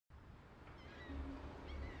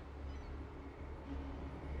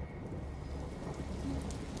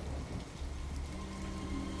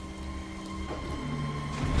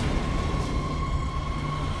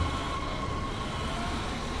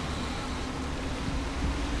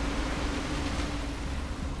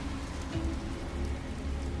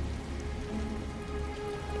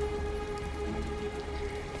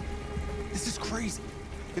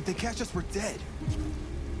If they catch us, we're dead.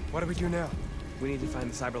 What do we do now? We need to find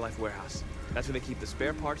the CyberLife warehouse. That's where they keep the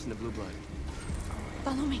spare parts and the blue blood.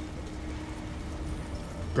 Follow me.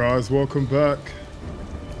 Guys, welcome back.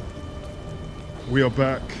 We are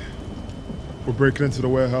back. We're breaking into the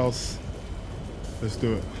warehouse. Let's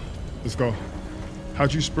do it. Let's go.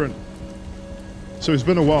 How'd you sprint? So it's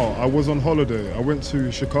been a while. I was on holiday. I went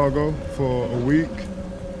to Chicago for a week.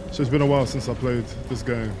 So it's been a while since I played this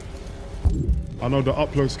game. I know the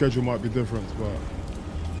upload schedule might be different, but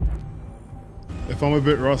if I'm a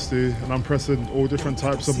bit rusty and I'm pressing all different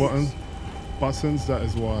types of buttons, that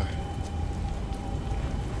is why.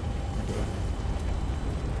 Okay.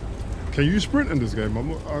 Can you sprint in this game? I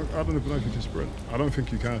don't even know if you can sprint. I don't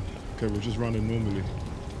think you can. Okay, we're just running normally.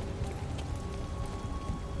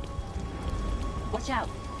 Watch out.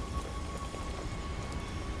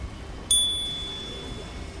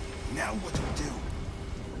 Now what do we do?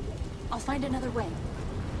 I'll find another way.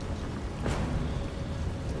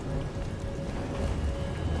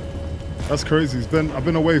 That's crazy. I've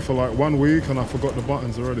been away for like 1 week and I forgot the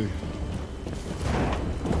buttons already.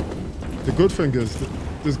 The good thing is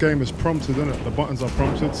this game is prompted, isn't it? The buttons are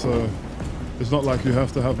prompted, so it's not like you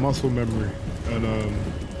have to have muscle memory and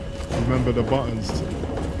remember the buttons.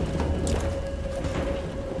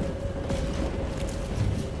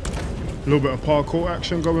 A little bit of parkour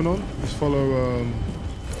action going on. Let's follow.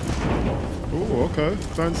 Oh, okay.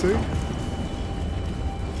 Fancy.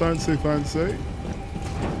 Fancy, fancy.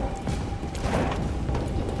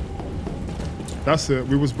 That's it.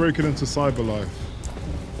 We was breaking into CyberLife.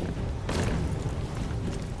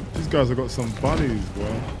 These guys have got some bunnies,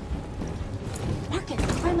 bro. Marcus,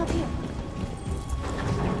 climb up here.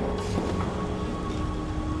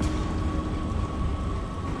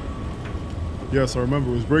 Yes, I remember.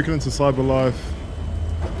 It was breaking into CyberLife.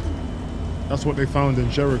 That's what they found in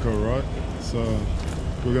Jericho, right? So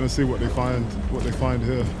we're gonna see what they find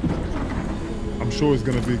here. I'm sure it's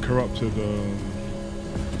gonna be corrupted.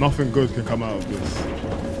 Nothing good can come out of this.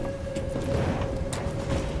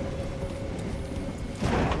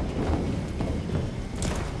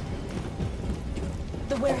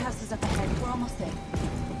 The warehouse is up ahead. We're almost there.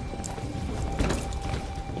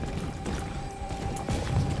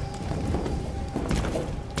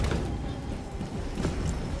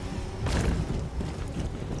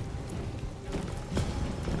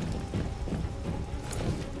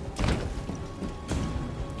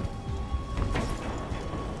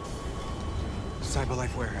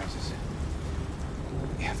 CyberLife warehouses.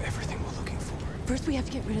 We have everything we're looking for. First, we have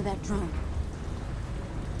to get rid of that drone.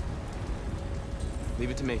 Leave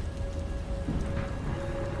it to me.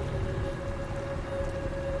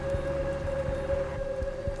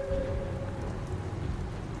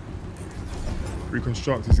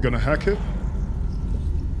 Reconstruct. Is he gonna hack it?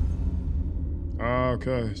 Ah,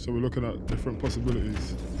 okay. So we're looking at different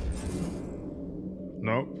possibilities.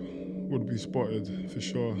 Nope. Would be spotted for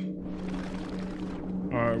sure.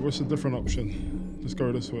 Alright, what's a different option? Let's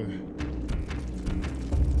go this way.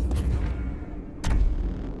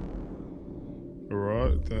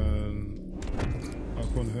 Alright, then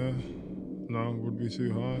up on here. No, would be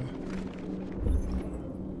too high.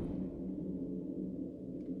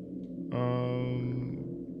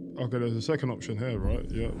 Okay, there's a second option here, right?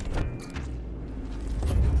 Yep.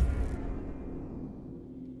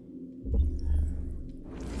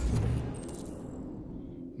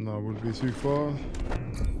 No, would be too far.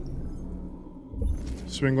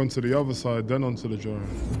 Swing onto the other side, then onto the drone.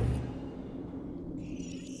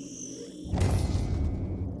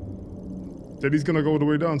 Then he's gonna go all the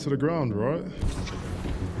way down to the ground, right?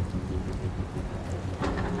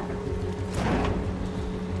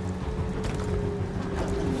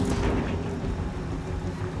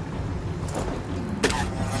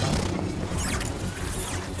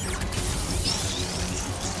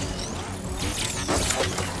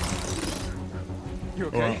 You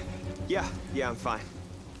okay? Yeah, I'm fine.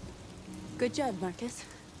 Good job, Marcus.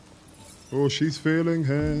 Oh, she's feeling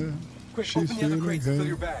her. Quick, She's open the other feeling crates and fill her.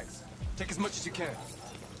 your bags. Take as much as you can.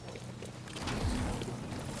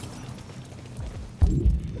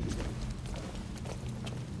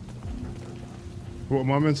 What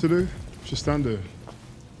am I meant to do? Just stand there.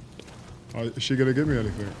 Is she gonna give me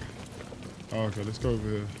anything? Oh, okay, let's go over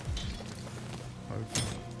here. Okay.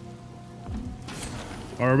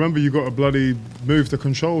 I remember you got to bloody move the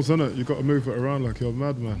controls, innit? You got to move it around like you're a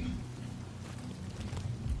madman.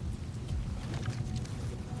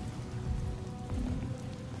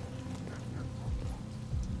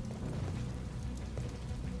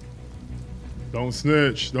 Don't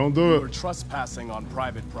snitch. Don't do You are it. trespassing on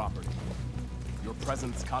private property. Your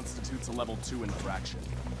presence constitutes a level 2 infraction.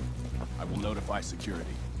 I will notify security.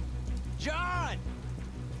 John!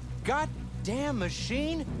 Goddamn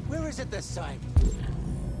machine! Where is it this time?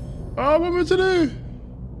 Oh, what am I to do?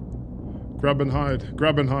 Grab and hide.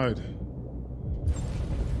 Grab and hide.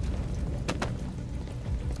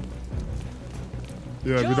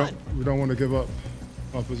 Yeah, John! we don't want to give up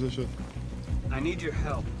our position. I need your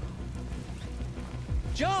help.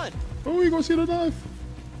 John! Oh, you gonna see the knife?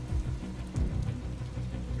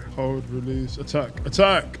 Hold, release, attack,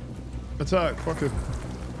 attack, attack. Fuck it.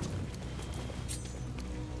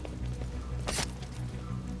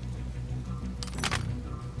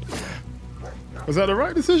 Was that the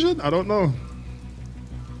right decision? I don't know.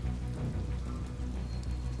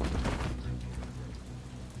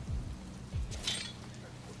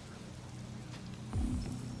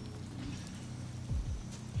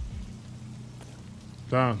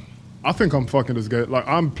 Damn. I think I'm fucking this game. Like,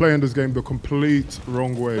 I'm playing this game the complete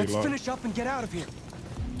wrong way. Let's like, finish up and get out of here.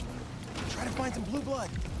 Try to find some blue blood.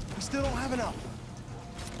 We still don't have enough.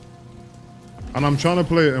 and I'm trying to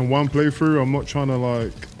play it in one playthrough. I'm not trying to,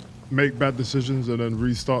 like, make bad decisions and then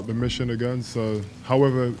restart the mission again. So,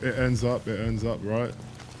 however it ends up, right?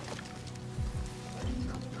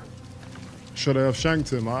 Should I have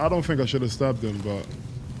shanked him? I don't think I should have stabbed him, but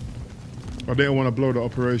I didn't want to blow the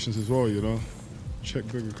operations as well, you know? Check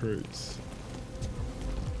bigger crates.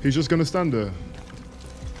 He's just gonna stand there.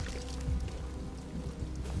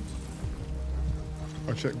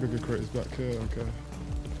 I'll check bigger crates back here, okay.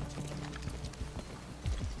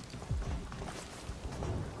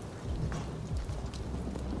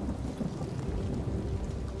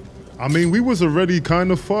 I mean, we was already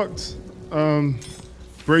kind of fucked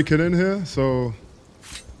breaking in here, so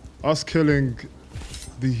us killing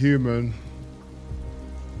the human,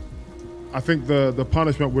 I think the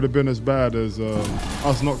punishment would have been as bad as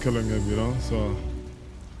us not killing him, you know? So,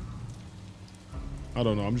 I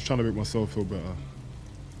don't know. I'm just trying to make myself feel better.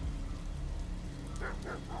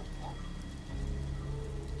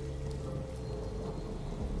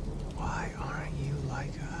 Why aren't you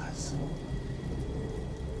like us?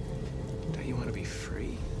 Don't you want to be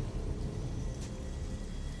free?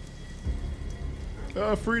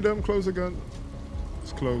 Freedom, close again.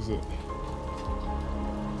 Let's close it.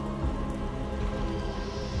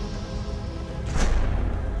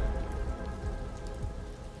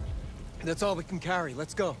 That's all we can carry.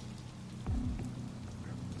 Let's go.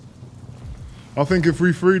 I think if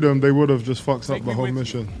we freed them, they would have just fucked up the whole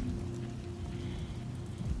mission.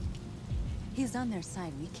 He's on their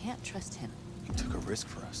side. We can't trust him. He took a risk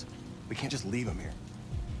for us. We can't just leave him here.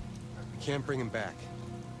 We can't bring him back.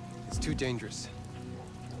 It's too dangerous.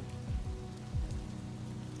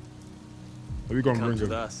 Are we gonna bring Comes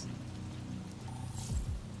with him? us.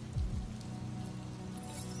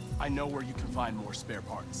 I know where you can find more spare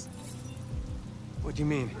parts. What do you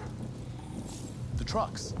mean? The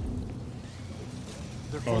trucks.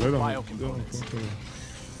 They're Oh, full they of don't. bio They components. don't.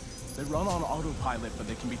 They run on autopilot, but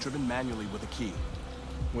they can be driven manually with a key.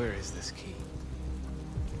 Where is this key?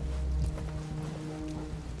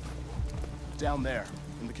 Down there,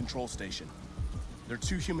 in the control station. There are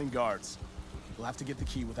 2 human guards. We'll have to get the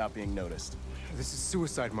key without being noticed. This is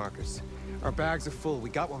suicide, Marcus. Our bags are full.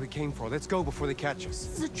 We got what we came for. Let's go before they catch us.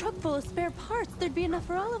 This is a truck full of spare parts. There'd be enough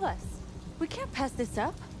for all of us. We can't pass this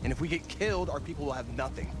up. And if we get killed, our people will have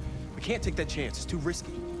nothing. We can't take that chance. It's too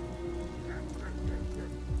risky.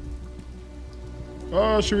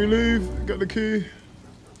 Should we leave? Get the key?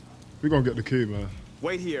 We're gonna get the key, man.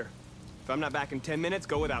 Wait here. If I'm not back in 10 minutes,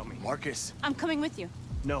 go without me. Marcus. I'm coming with you.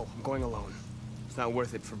 No, I'm going alone. It's not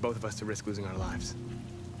worth it for both of us to risk losing our lives.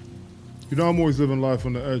 You know I'm always living life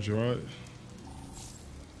on the edge, right?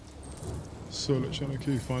 So let's try the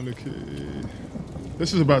key, find the key.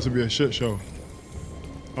 This is about to be a shit show.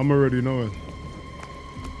 I'm already knowing.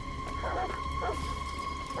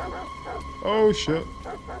 Oh shit.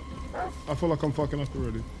 I feel like I'm fucking up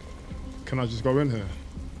already. Can I just go in here?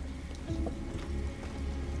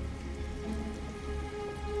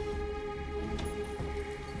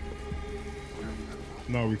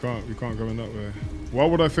 No, we can't. We can't go in that way. Why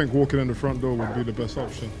would I think walking in the front door would be the best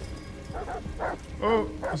option? Oh,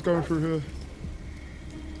 it's going through here.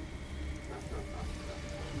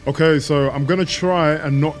 Okay, so I'm gonna try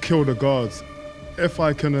and not kill the guards if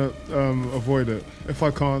I can avoid it. If I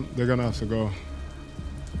can't, they're gonna have to go.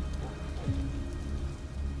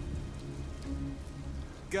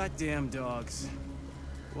 Goddamn dogs.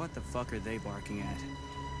 What the fuck are they barking at?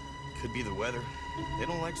 Could be the weather. They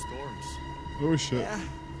don't like storms. Oh shit. Yeah,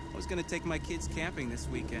 I was gonna take my kids camping this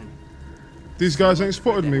weekend. These guys ain't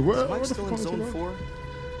spotted me. Where Is Mike the still in fuck zone is it? 4?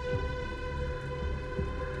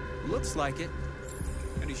 Looks like it.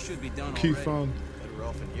 And he should be done Key already. found. Better We're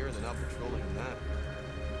off in here and they're not patrolling that.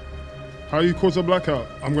 How you cause a blackout?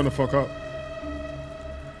 I'm gonna fuck up.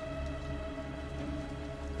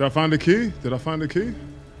 Did I find the key? Did I find the key?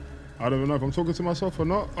 I don't even know if I'm talking to myself or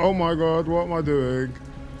not. Oh my god, what am I doing?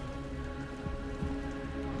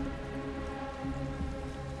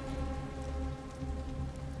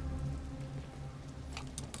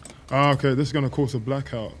 Ah, okay, this is gonna cause a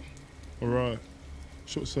blackout. Alright.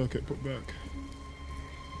 Short circuit, put back.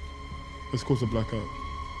 Let's cause a blackout.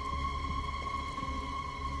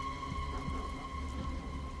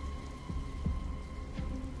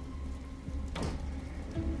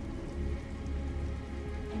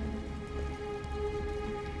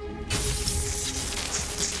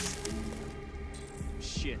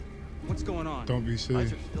 Shit. What's going on? Don't be silly.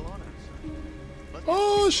 Lights are still on outside.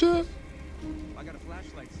 Oh shit! I got a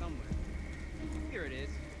flashlight somewhere. Here it is.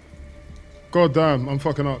 God damn, I'm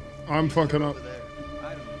fucking up. I'm fucking up. Over there.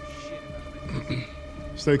 I don't know shit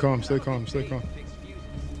about Stay calm, stay calm, stay calm. fixed fuses.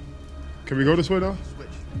 Can we go this way now? Switch.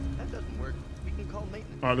 That doesn't work. We can call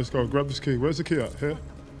maintenance. Alright, let's go. Grab this key. Where's the key at? Here?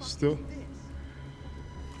 Still?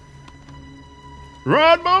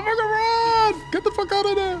 Run, motherfucker, run! Get the fuck out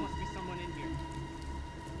of there! Must be someone in here.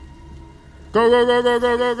 Go, go, go, go,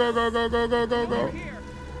 go, go, go, go, go, go, go, go, go. Here.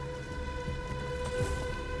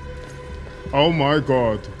 Oh my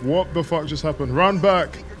god. What the fuck just happened? Run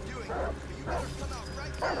back! You're doing it, but you better come out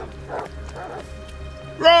right now.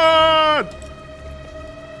 Run!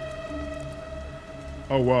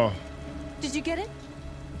 Oh wow. Did you get it?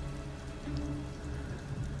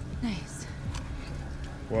 Nice.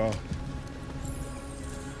 Wow.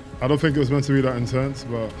 I don't think it was meant to be that intense,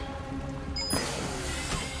 but...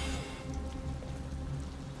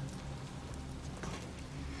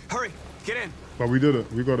 Hurry, get in. But we did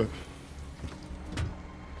it. We got it.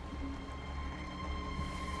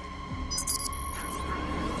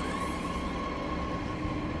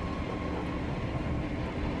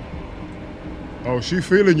 Oh, she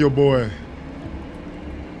feeling your boy.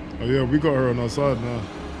 Oh yeah, we got her on our side now.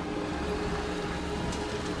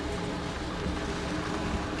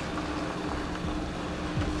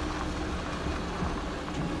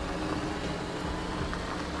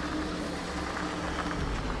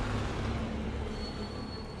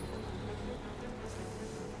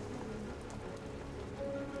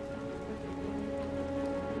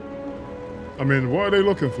 I mean, what are they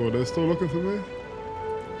looking for? They're still looking for me?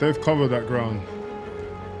 They've covered that ground.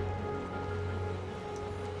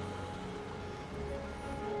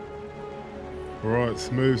 Alright,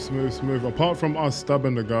 smooth, smooth, smooth. Apart from us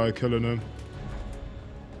stabbing the guy, killing him,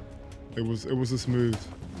 it was a smooth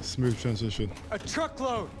transition. A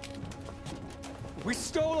truckload! We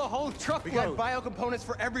stole a whole We truckload! got biocomponents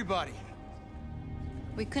for everybody.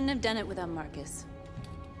 We couldn't have done it without Marcus.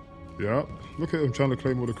 Yeah, look at him trying to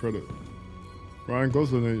claim all the credit. Ryan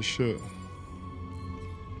Gosling ain't shit.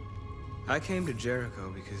 I came to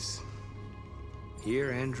Jericho because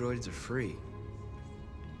here androids are free.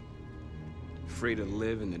 Free to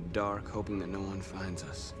live in the dark, hoping that no one finds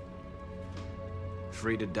us.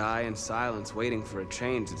 Free to die in silence, waiting for a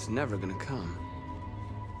change that's never gonna come.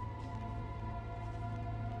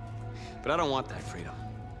 But I don't want that freedom.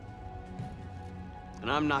 And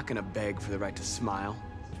I'm not gonna beg for the right to smile,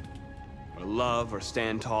 or love, or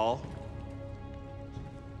stand tall.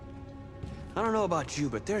 I don't know about you,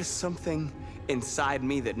 but there's something inside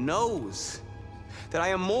me that knows that I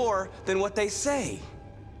am more than what they say.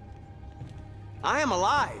 I am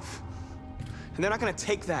alive, and they're not gonna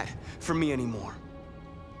take that from me anymore.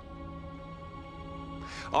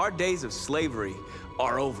 Our days of slavery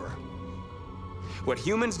are over. What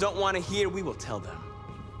humans don't want to hear, we will tell them.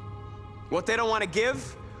 What they don't want to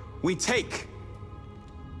give, we take.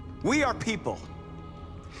 We are people.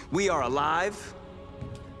 We are alive.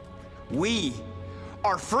 We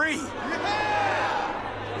are free.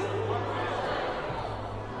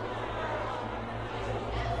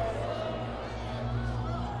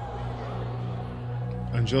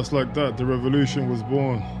 And just like that, the revolution was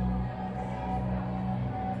born.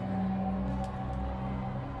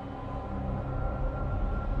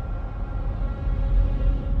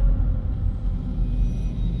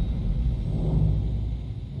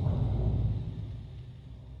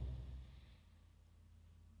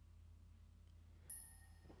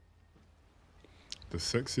 The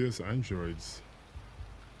sexiest androids.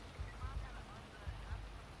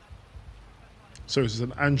 So this is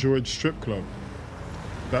an android strip club.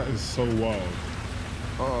 That is so wild.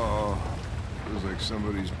 Oh, feels like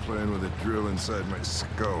somebody's playing with a drill inside my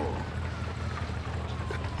skull.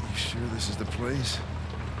 You sure this is the place?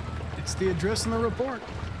 It's the address in the report.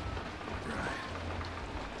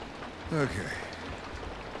 Right. Okay.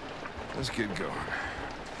 Let's get going.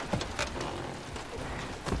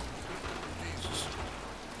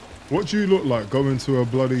 What do you look like going to a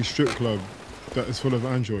bloody strip club that is full of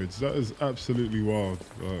androids? That is absolutely wild.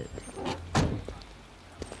 Like,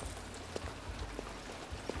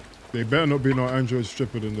 they better not be no android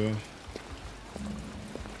stripper in there.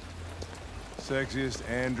 Sexiest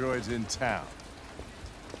androids in town.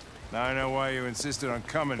 Now I know why you insisted on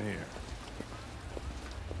coming here.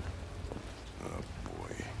 Oh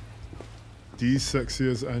boy. These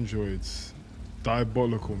sexiest androids.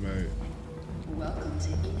 Diabolical, mate. Welcome to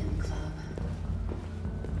Eden Club.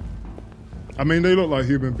 I mean, they look like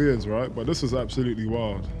human beings, right? But this is absolutely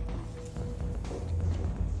wild.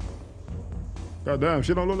 God damn,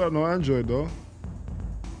 she don't look like no android, though.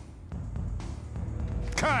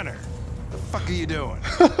 Connor! The fuck are you doing?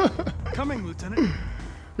 Coming, Lieutenant.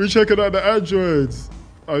 We checking out the androids.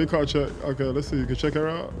 Oh, you can't check. Okay, let's see. You can check her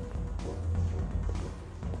out.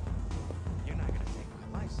 You're not gonna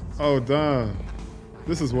take my license. Oh, damn.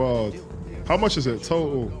 This is wild. How much is it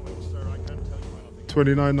total?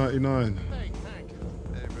 $29.99. Hey,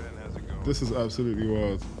 Ben, how's it going? This is absolutely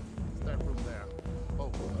wild. That room there. Oh,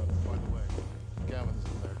 by the way, Gavin is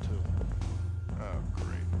in there too. Oh,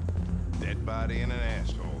 great. Dead body and an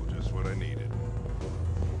asshole, just what I needed.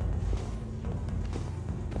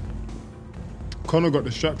 Connor got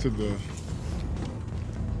distracted there.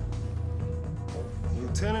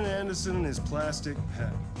 Lieutenant Anderson and his plastic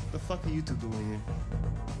hat. The fuck are you two doing here?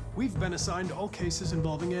 We've been assigned all cases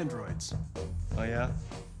involving androids. Oh yeah?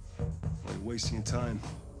 Why you wasting your time?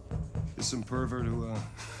 There's some pervert who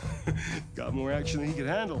got more action than he could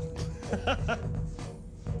handle.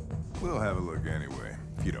 We'll have a look anyway,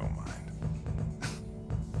 if you don't mind.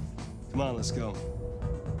 Come on, let's go.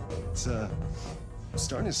 It's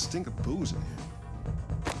starting to stink of booze in here.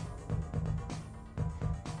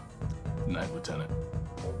 Night, Lieutenant.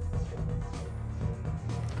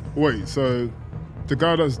 Wait, so the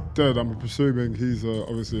guy that's dead, I'm presuming he's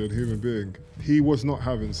obviously a human being. He was not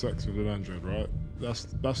having sex with an android, right?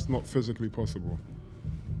 That's not physically possible.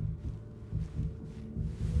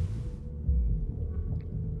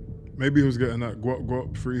 Maybe he was getting that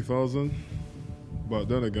guap 3000, but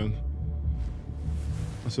then again,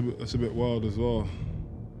 that's a bit wild as well.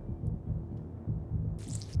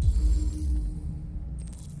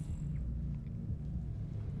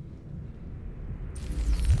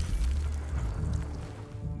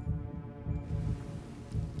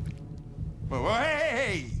 Well,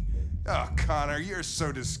 hey! Oh, Connor, you're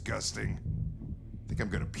so disgusting. I think I'm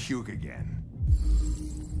gonna puke again.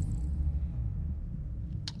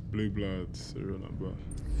 Blue blood, serial number.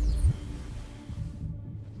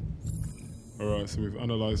 Alright, so we've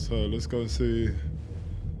analysed her. Let's go and see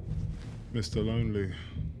Mr. Lonely.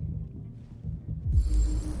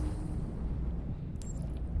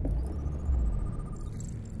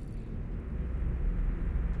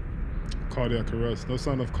 Cardiac arrest. No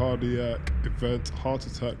sign of cardiac event. Heart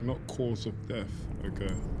attack, not cause of death.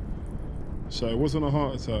 Okay. So it wasn't a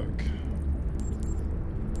heart attack.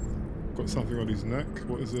 Got something on his neck.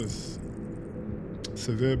 What is this?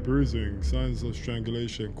 Severe bruising. Signs of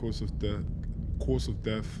strangulation. Cause of death. Cause of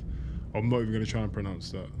death. I'm not even going to try and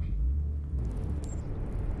pronounce that.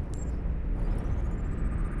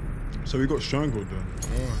 So he got strangled then.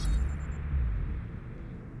 Alright.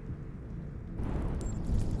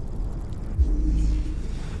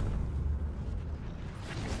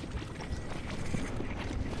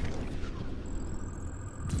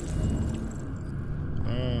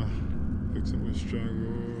 Victim was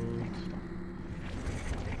strangled.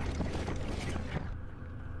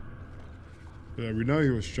 Yeah, we know he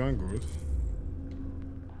was strangled.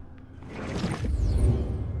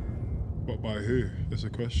 But by who? Is a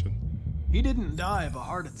question. He didn't die of a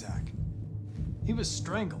heart attack. He was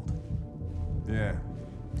strangled. Yeah,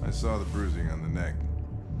 I saw the bruising on the neck.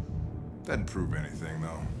 Doesn't prove anything,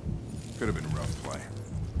 though. Could have been rough play.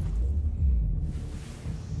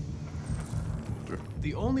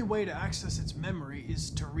 The only way to access its memory is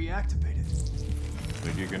to reactivate it.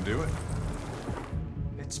 Think you can do it?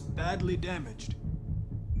 It's badly damaged.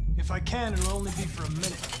 If I can, it'll only be for a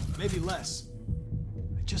minute, maybe less.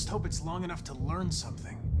 I just hope it's long enough to learn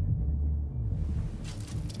something.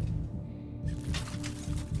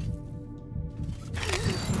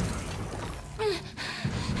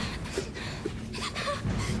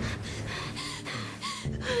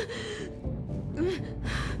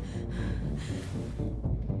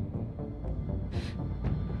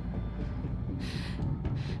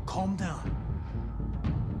 Calm down.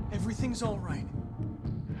 Everything's all right.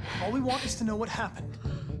 All we want is to know what happened.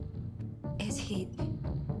 Is he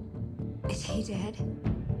dead?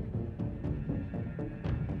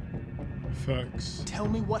 Facts. Tell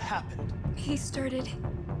me what happened. He started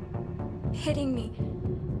hitting me.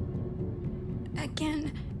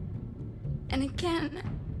 again. And again.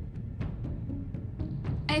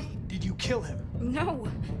 Did you kill him? No.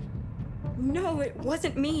 No, it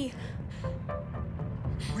wasn't me.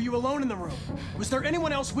 Were you alone in the room? Was there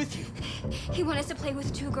anyone else with you? He wanted us to play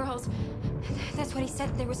with 2 girls. That's what he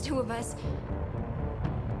said. There was 2 of us.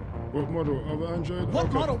 What model of android?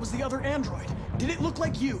 What model was the other android? Did it look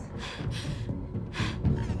like you?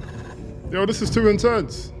 Yo, this is too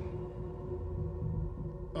intense.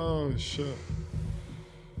 Oh shit.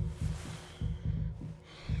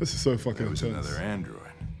 This is so fucking intense. It was another android.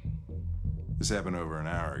 This happened over an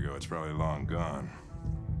hour ago. It's probably long gone.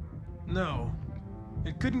 No.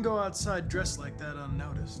 It couldn't go outside dressed like that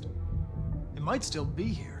unnoticed. It might still be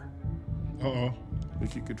here. Uh-oh.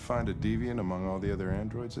 Think you could find a deviant among all the other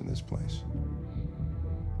androids in this place?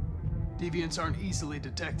 Deviants aren't easily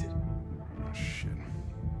detected. Oh, shit.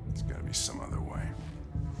 There's gotta be some other way.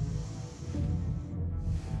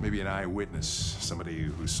 Maybe an eyewitness, somebody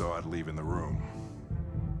who saw it leaving the room.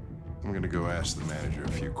 I'm gonna go ask the manager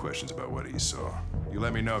a few questions about what he saw. You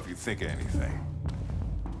let me know if you think of anything.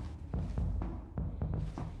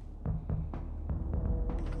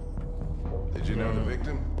 Did you know the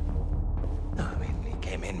victim? No, I mean, he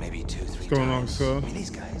came in maybe 2, 3 times. What's going on, sir? I mean, these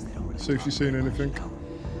guys, they don't really See if you've seen anything. They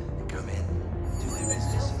come in, do their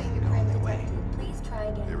business, and go on their way. Please try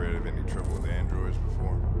again. You ever had any trouble with androids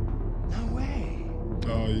before? No way.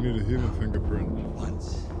 Oh, you need a human fingerprint.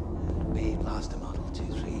 Once, we lost a model 2,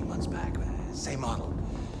 3 months back. Same model.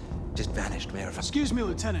 Just vanished, Mayor. Excuse me,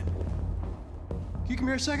 Lieutenant. Can you come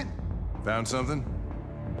here a second? Found something?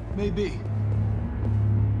 Maybe.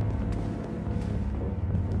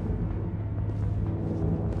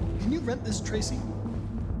 Can you rent this, Tracy?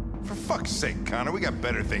 For fuck's sake, Connor, we got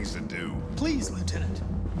better things to do. Please, Lieutenant.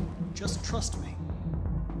 Just trust me.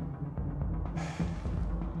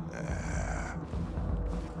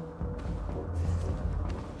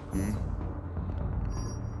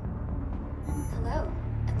 Hello.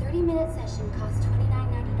 A 30-minute session costs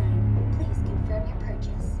 $29.99. Please confirm your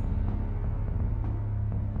purchase.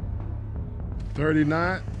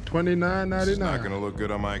 $29.99. It's not gonna look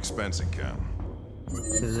good on my expense account. For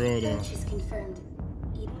real though. Purchase confirmed.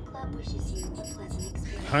 Eden Club wishes you a pleasant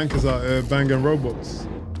experience. Hank is out here banging robots.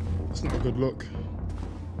 It's not a good look.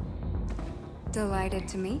 Delighted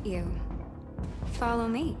to meet you. Follow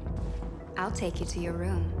me. I'll take you to your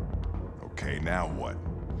room. Okay, now what?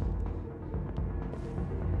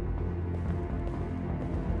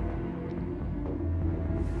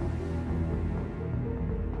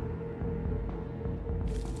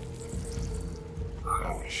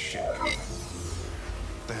 Oh, shit. What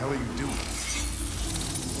the hell are you doing?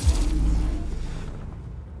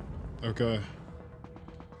 Okay.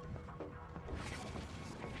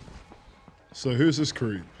 So who's this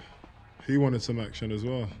creep? He wanted some action as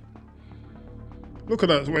well. Look at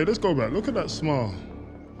that. Wait, let's go back. Look at that smile.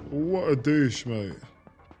 What a douche, mate.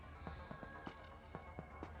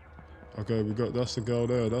 Okay, that's the girl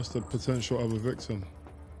there. That's the potential other victim.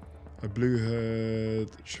 A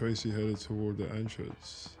blue-haired Tracy headed toward the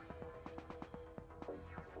entrance.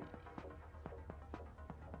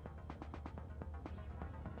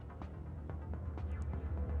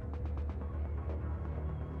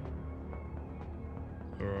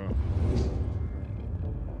 Alright.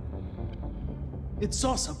 It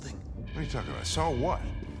saw something. What are you talking about? Saw what?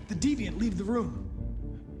 The deviant leave the room.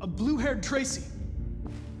 A blue-haired Tracy.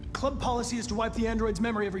 Club policy is to wipe the android's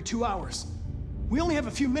memory every 2 hours. We only have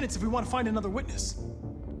a few minutes if we want to find another witness.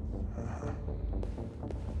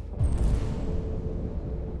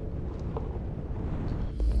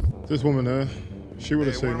 This woman there, she would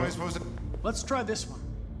have What seen am I it. supposed to... Let's try this one.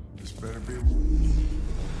 This better be...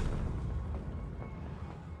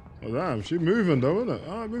 Oh, damn, she's moving though, isn't it?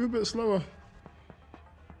 Alright, move a bit slower.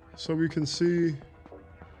 So we can see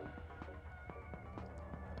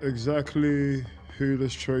exactly who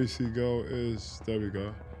this Tracy girl is. There we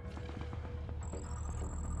go.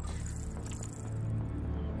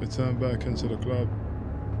 Return back into the club.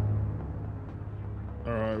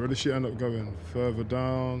 Alright, where does she end up going? Further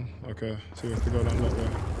down. Okay, so we have to go down that way.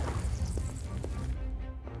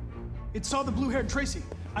 It saw the blue-haired Tracy.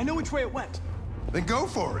 I know which way it went. Then go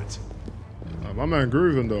for it. My man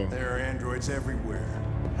grooving though. There are androids everywhere.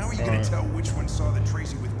 How are you gonna tell which one saw the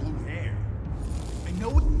Tracy with blue hair? I know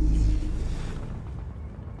what...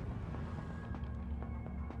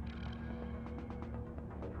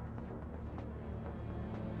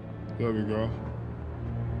 There we go.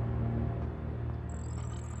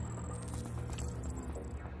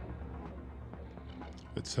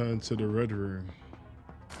 Return to the red room.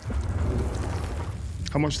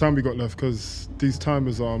 How much time we got left? Because these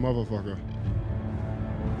timers are a motherfucker.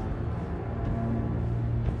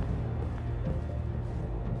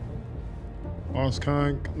 Ask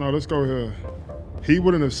Hank. No, let's go here. He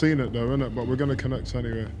wouldn't have seen it though, innit? But we're gonna connect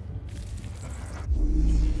anyway.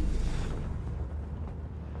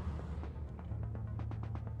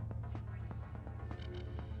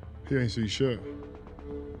 He ain't see shit.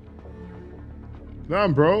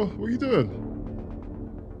 Damn, bro. What you doing?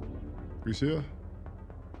 You see her?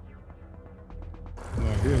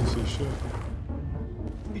 No, he ain't see shit.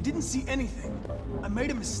 He didn't see anything. I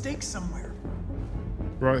made a mistake somewhere.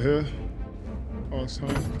 Right here. Ask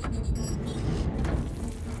Hank.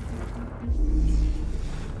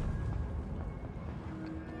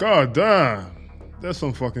 God damn. There's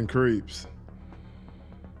some fucking creeps.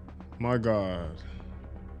 My God.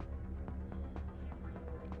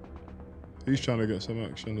 He's trying to get some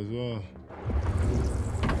action as well.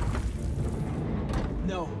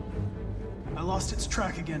 No. I lost its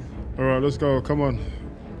track again. All right, let's go. Come on.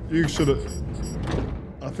 You should have...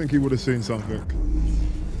 I think he would have seen something.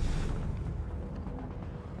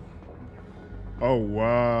 Oh,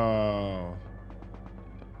 wow.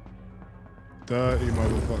 Dirty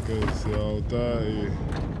motherfuckers, yo. Dirty.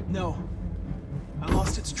 No. I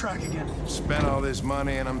lost its track again. Spent all this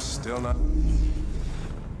money and I'm still not...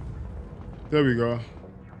 There we go.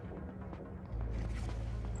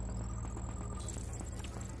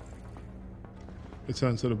 Let's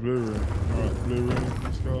enter the blue room. Alright, blue room.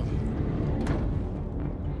 Let's go.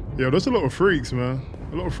 Yeah, there's a lot of freaks, man.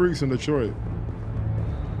 A lot of freaks in Detroit.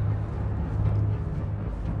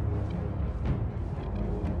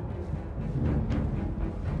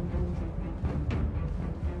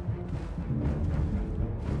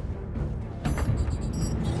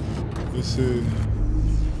 Let's see.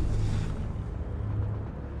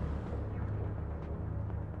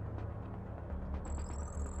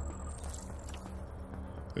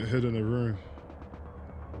 It hid in a room.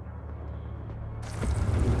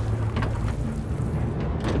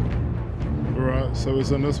 Alright, so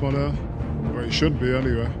it's in this one here. Or it should be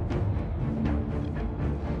anyway.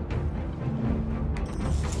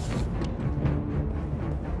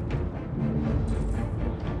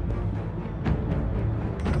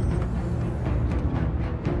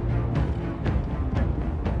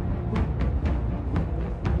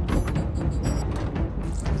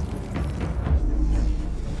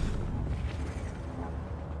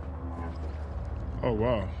 Oh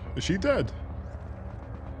wow, is she dead?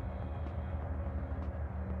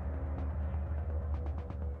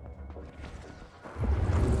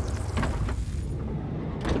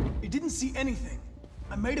 It didn't see anything.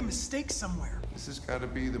 I made a mistake somewhere. This has got to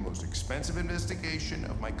be the most expensive investigation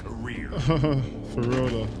of my career. For real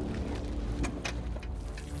though.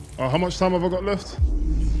 Oh, how much time have I got left?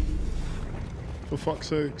 For fuck's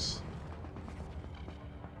sakes.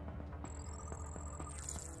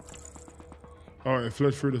 Alright, it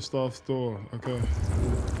fled through the staff's door. Okay.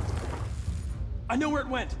 I know where it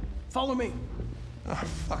went. Follow me. Oh,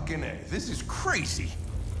 fucking A. This is crazy.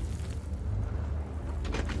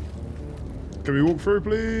 Can we walk through,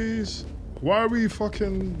 please? Why are we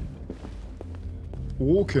fucking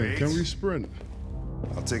walking? Wait. Can we sprint?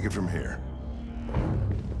 I'll take it from here.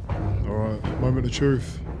 Alright, moment of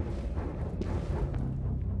truth.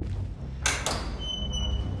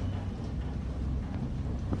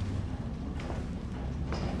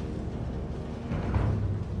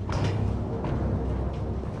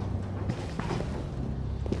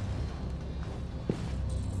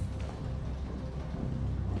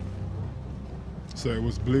 So it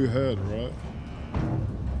was blue head, right?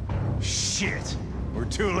 Shit! We're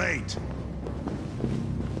too late.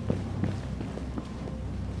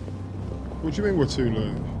 What do you mean we're too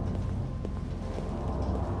late?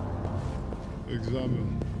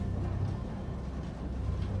 Examine.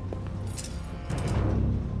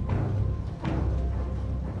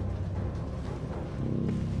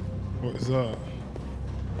 What is that?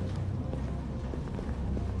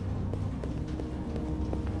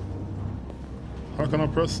 How can I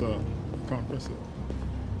press that? I can't press it.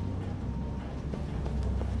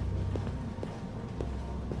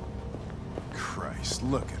 Christ,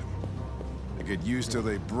 look at them. They get used till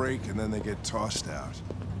they break and then they get tossed out.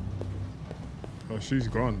 Oh, she's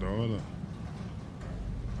gone though, isn't it?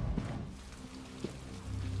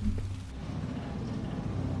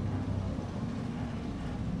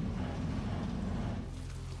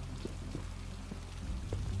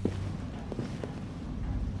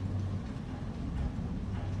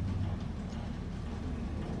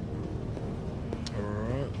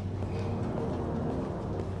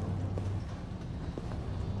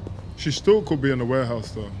 She still could be in the warehouse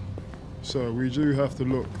though. So we do have to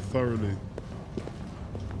look thoroughly.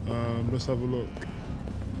 Let's have a look.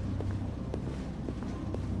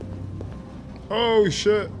 Oh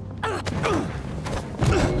shit.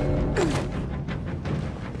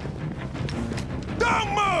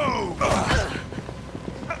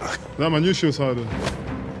 Damn, I knew she was hiding.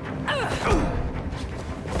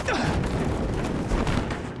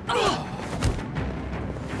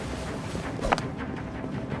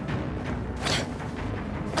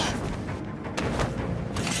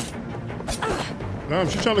 Damn,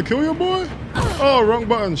 she trying to kill your boy? Oh, wrong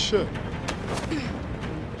button, shit.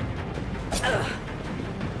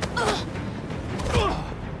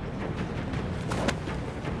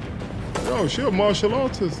 Yo, she a martial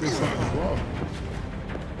artist or something. Wow.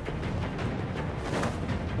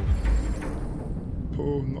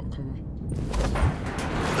 Pull, not cover.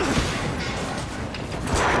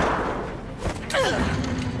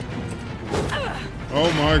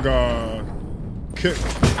 Oh my god. Kick.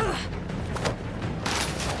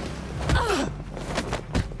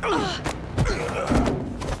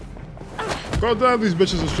 God damn, these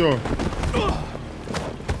bitches are strong.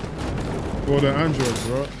 Well, they're androids,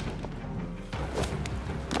 right?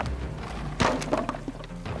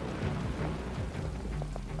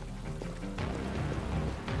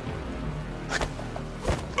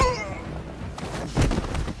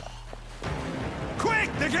 Quick!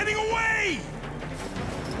 They're getting away!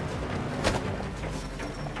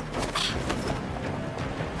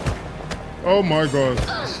 Oh my god.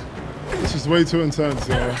 This is way too intense,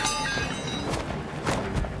 yo.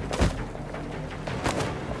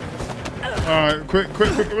 Alright, quick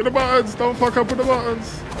with the buttons. Don't fuck up with the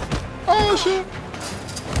buttons. Oh shit.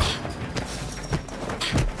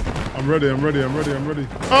 I'm ready.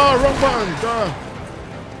 Ah, wrong button.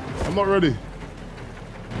 Damn. I'm not ready.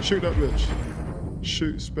 Shoot that bitch.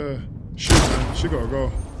 Shoot, spare. Shoot, man. She gotta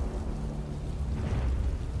go.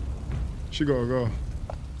 She gotta go.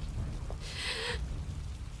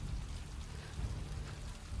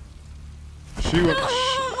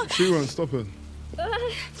 She won't stop it.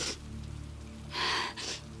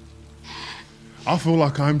 I feel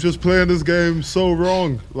like I'm just playing this game so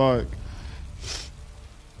wrong. Like,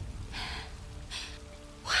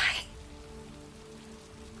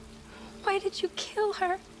 Why did you kill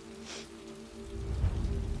her?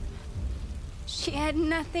 She had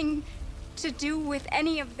nothing to do with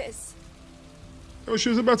any of this. oh, she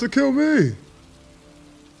was about to kill me.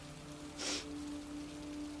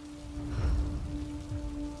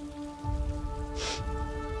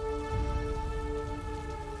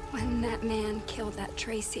 When that man killed that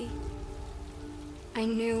Tracy, I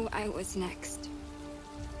knew I was next.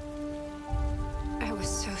 I was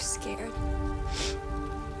so scared.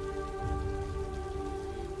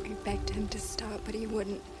 I begged him to stop, but he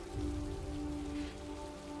wouldn't.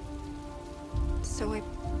 So I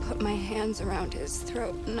put my hands around his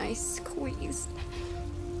throat and I squeezed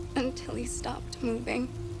until he stopped moving.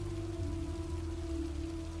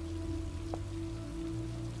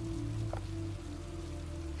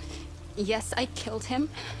 Yes, I killed him.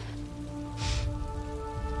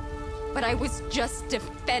 But I was just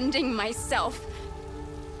defending myself.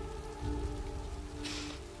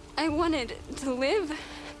 I wanted to live.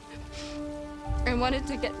 I wanted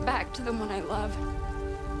to get back to the one I love.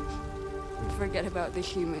 And forget about the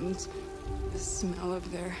humans. The smell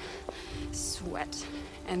of their sweat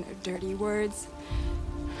and their dirty words.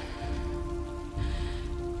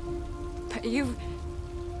 But you've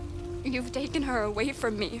taken her away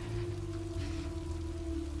from me.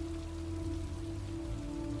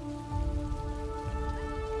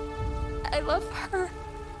 I love her.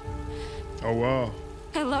 Oh wow.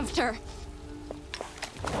 I loved her.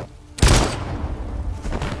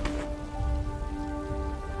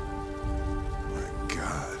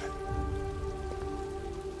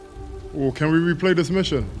 Oh, can we replay this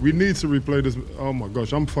mission? We need to replay this. Oh my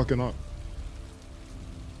gosh, I'm fucking up.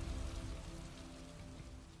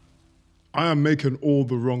 I am making all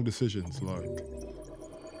the wrong decisions, like.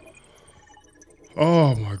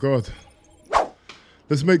 Oh my god.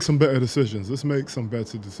 Let's make some better decisions. Let's make some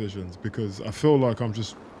better decisions because I feel like I'm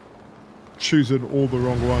just choosing all the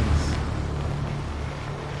wrong ones.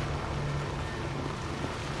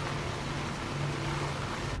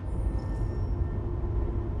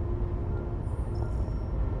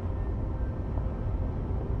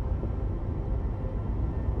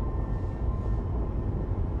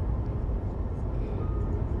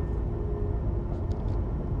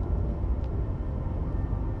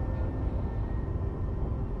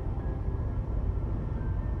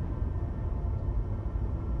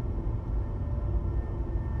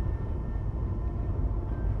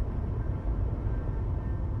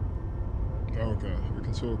 Okay, we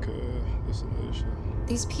can talk destination.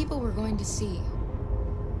 These people we're going to see.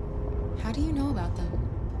 How do you know about them?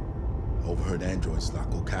 Overheard androids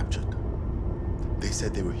Laco captured. They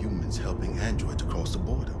said they were humans helping androids across the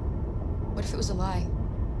border. What if it was a lie?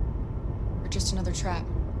 Or just another trap?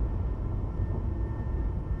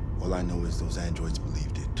 All I know is those androids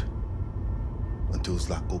believed it. Until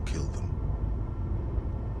Zlatko killed them.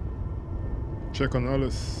 Check on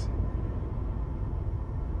Alice.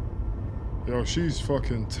 Yo, she's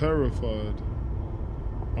fucking terrified.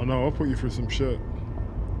 I know, I'll put you through some shit.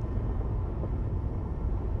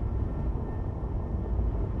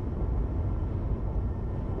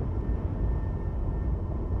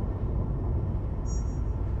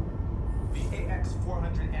 The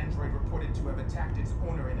AX-400 android reported to have attacked its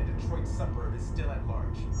owner in a Detroit suburb is still at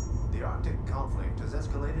large. The Arctic conflict has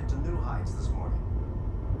escalated to new heights this morning.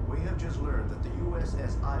 We have just learned that the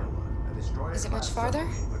USS Iowa, a destroyer Is it much farther?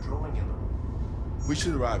 patrolling in the... We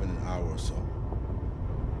should arrive in an hour or so.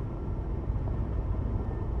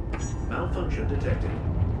 Malfunction detected.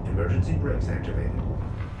 Emergency brakes activated.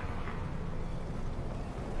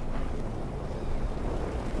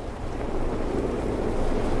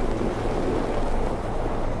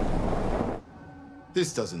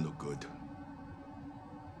 This doesn't look good.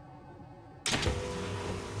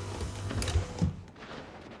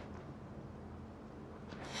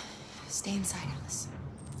 Stay inside, Alice.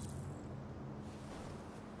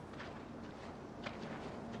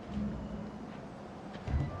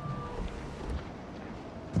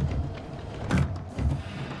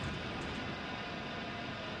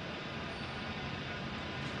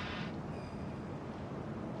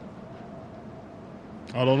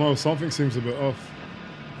 I don't know, something seems a bit off.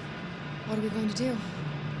 What are we going to do?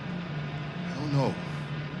 I don't know.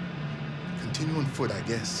 Continue on foot, I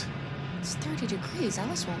guess. It's 30 degrees.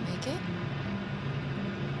 Alice won't make it.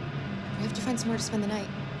 We have to find somewhere to spend the night.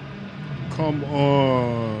 Come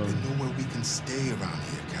on. There's nowhere we can stay around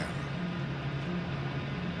here, Kara.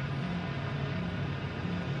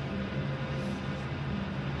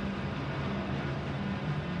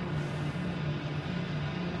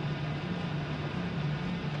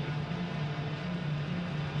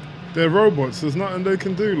 They're robots, there's nothing they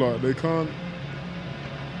can do, like they can't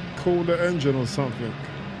cool the engine or something.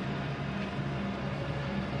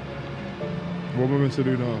 What am I meant to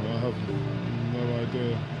do now? I have no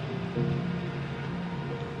idea.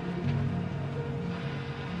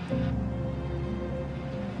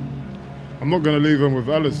 I'm not gonna leave him with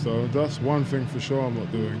Alice though, that's one thing for sure I'm not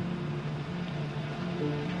doing.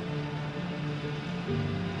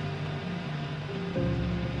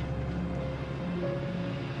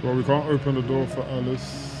 Well, we can't open the door for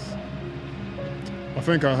Alice. I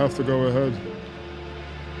think I have to go ahead.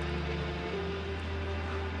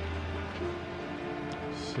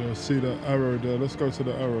 So see the arrow there. Let's go to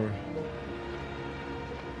the arrow.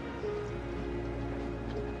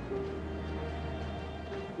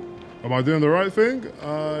 Am I doing the right thing?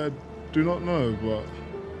 I do not know, but...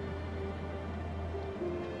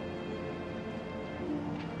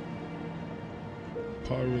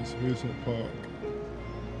 Pirates Amusement Park.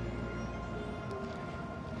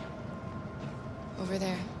 Over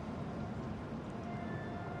there.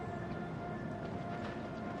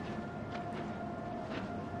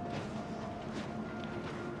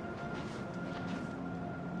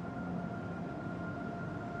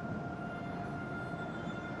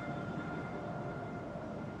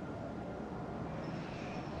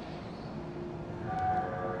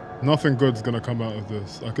 Nothing good's gonna come out of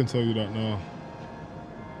this. I can tell you that now.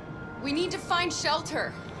 We need to find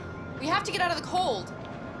shelter. We have to get out of the cold.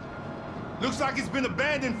 Looks like it's been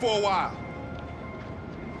abandoned for a while.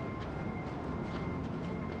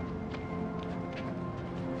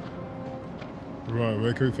 Right,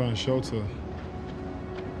 where can we find shelter?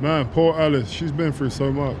 Man, poor Alice. She's been through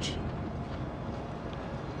so much.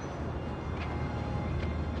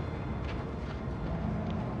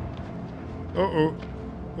 Uh-oh.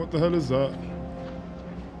 What the hell is that?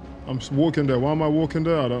 I'm just walking there. Why am I walking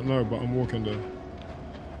there? I don't know, but I'm walking there.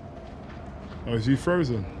 Oh, is he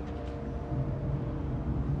frozen?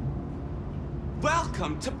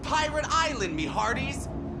 Welcome to Pirate Island, me hearties.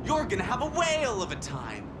 You're gonna have a whale of a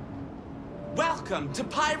time. Welcome to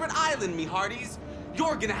Pirate Island, me hearties.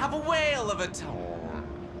 You're gonna have a whale of a time.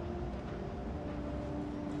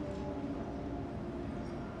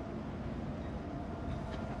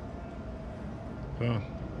 Yeah.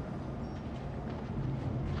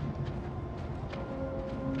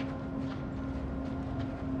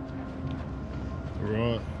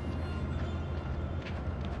 Right.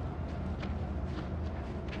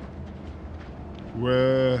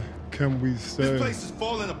 Where can we stay? This place is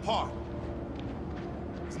falling apart.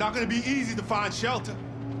 It's not gonna be easy to find shelter.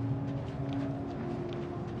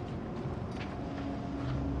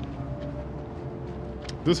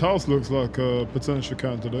 This house looks like a potential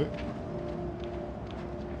candidate.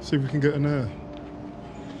 See if we can get in there.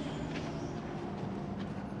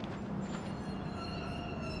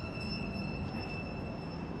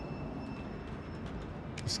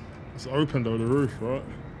 It's open though, the roof, right?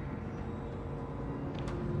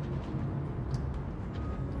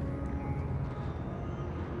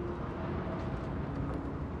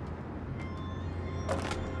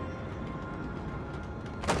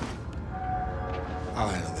 I'll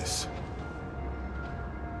handle this.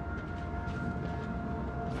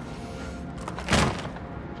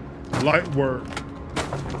 Light work.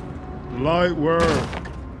 Light work.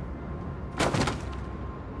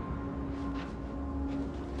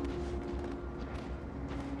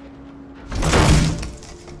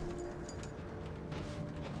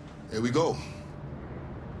 Here we go.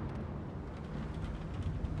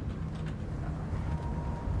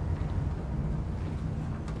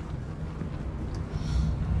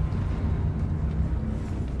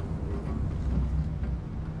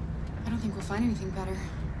 I don't think we'll find anything better.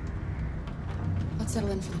 Let's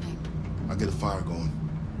settle in for the night. I'll get a fire going.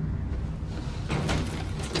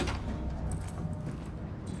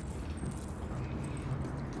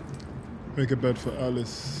 Make a bed for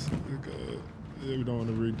Alice. Yeah, we don't want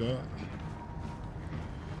to read that.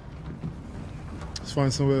 Let's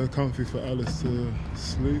find somewhere comfy for Alice to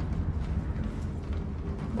sleep.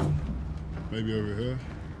 Maybe over here.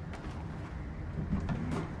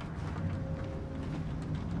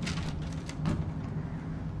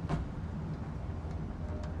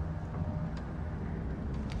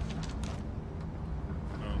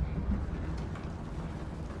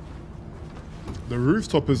 The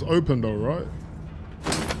rooftop is open though, right?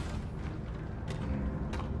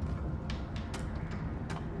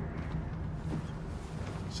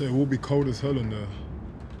 So it will be cold as hell in there.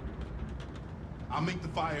 I'll make the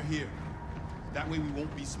fire here. That way we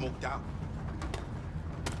won't be smoked out.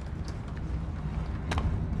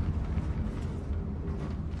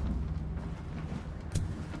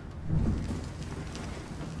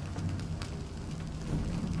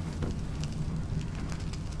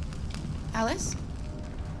 Alice?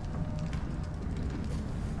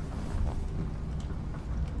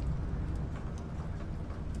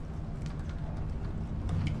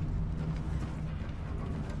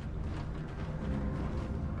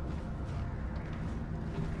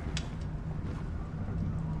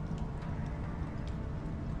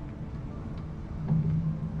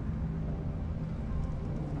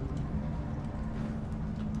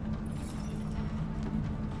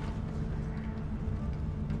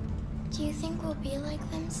 Do you think we'll be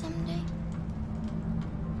like them someday?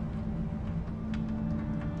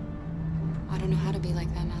 I don't know how to be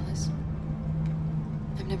like them, Alice.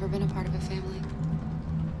 I've never been a part of a family.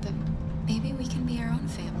 But maybe we can be our own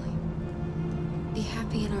family. Be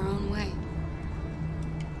happy in our own way.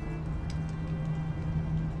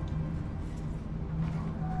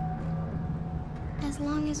 As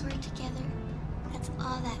long as we're together, that's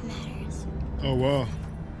all that matters. Oh wow.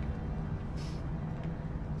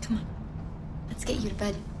 Come on. Let's get you to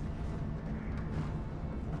bed.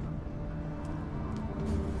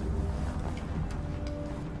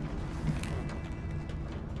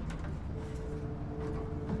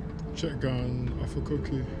 Check gun, off a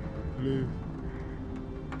cookie, leave.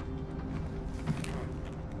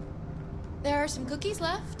 There are some cookies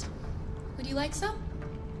left. Would you like some?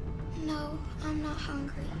 No, I'm not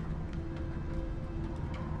hungry.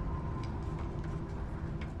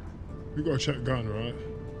 We got a check gun, right?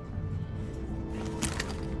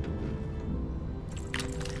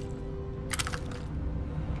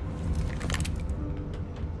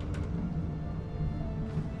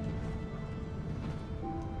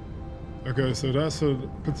 Okay, so that's a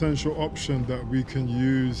potential option that we can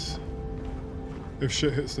use if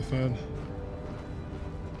shit hits the fan.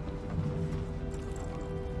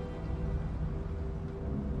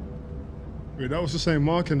 Wait, that was the same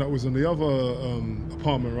marking that was in the other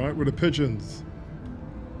apartment, right? With the pigeons.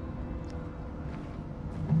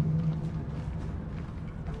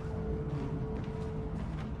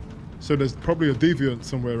 So there's probably a deviant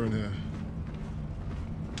somewhere in here.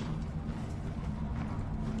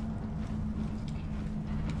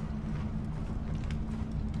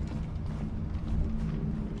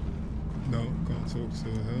 No, can't talk to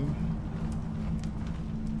him.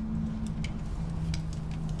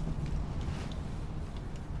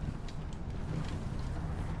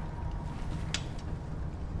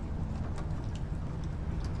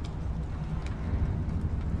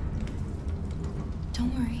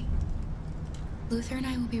 Don't worry. Luther and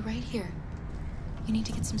I will be right here. You need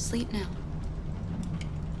to get some sleep now.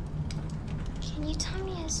 Can you tell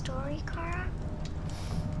me a story, Kara?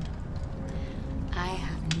 I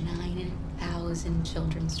have 9,000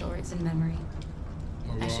 children's stories in memory.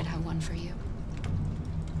 Oh, wow. I should have one for you.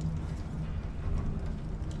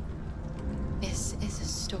 This is a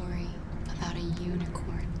story about a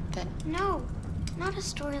unicorn that... No, not a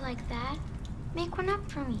story like that. Make one up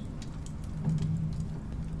for me.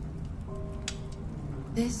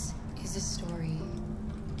 This is a story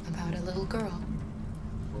about a little girl.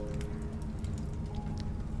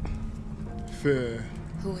 Fear.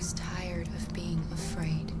 Who was tired of being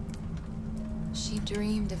afraid. She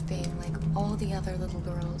dreamed of being like all the other little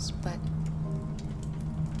girls, but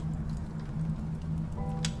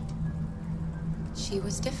she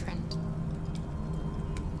was different.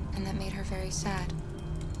 And that made her very sad.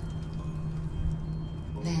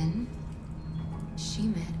 Then she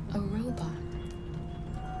met a robot.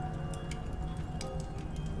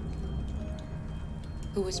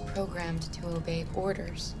 Who was programmed to obey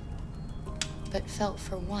orders, but felt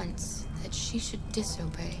for once that she should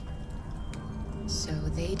disobey. So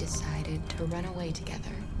they decided to run away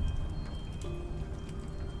together.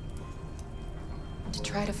 To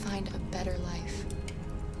try to find a better life.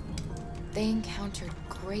 They encountered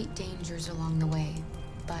great dangers along the way,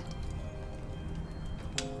 but...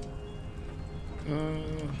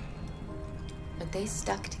 But they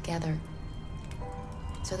stuck together.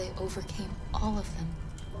 So they overcame all of them.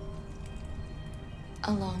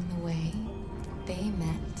 Along the way, they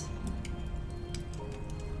met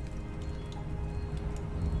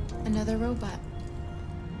another robot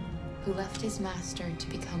who left his master to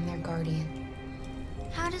become their guardian.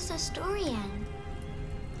 How does the story end?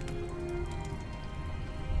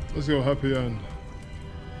 Let's go happy end.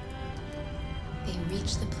 They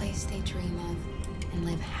reach the place they dream of and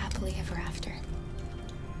live happily ever after.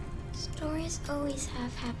 Stories always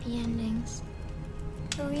have happy endings.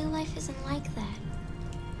 But real life isn't like that.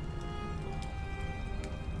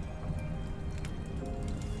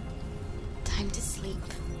 Time to sleep.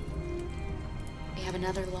 We have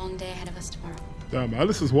another long day ahead of us tomorrow. Damn,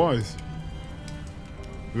 Alice is wise.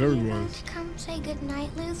 Very You wise. want to come say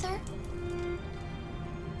goodnight, Luther?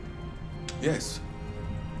 Yes.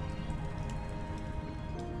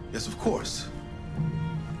 Yes, of course.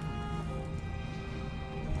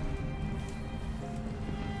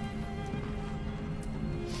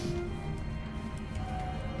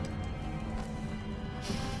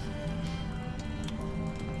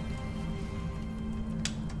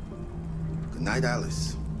 Good night,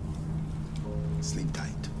 Alice. Sleep tight.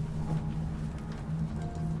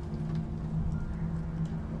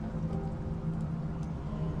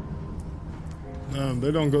 Damn,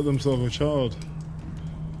 they don't got themselves a child.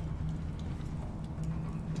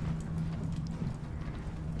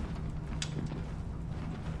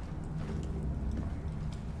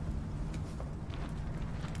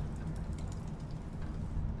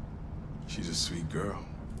 She's a sweet girl.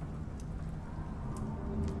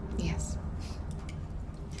 Yes.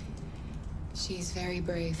 She's very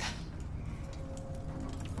brave.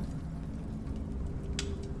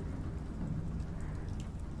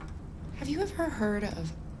 Have you ever heard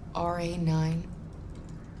of RA9?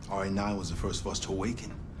 RA9 was the first of us to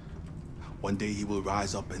awaken. One day he will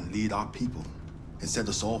rise up and lead our people and set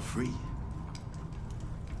us all free.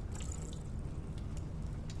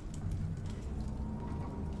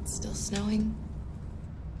 It's still snowing.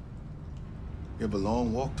 We have a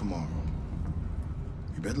long walk tomorrow.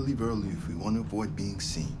 We better leave early if we want to avoid being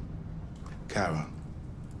seen. Kara,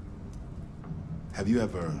 have you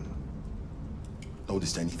ever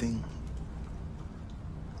noticed anything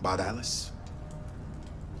about Alice?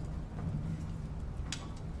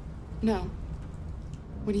 No.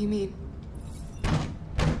 What do you mean?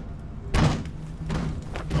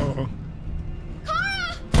 Uh-oh.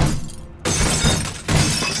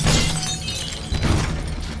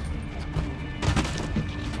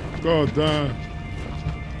 God damn.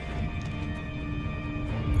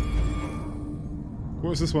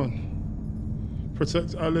 What's this one?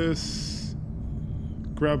 Protect Alice.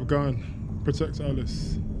 Grab gun. Protect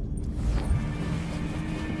Alice.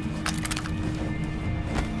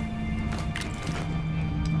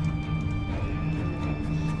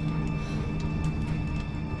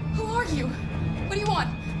 Who are you? What do you want?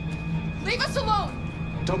 Leave us alone!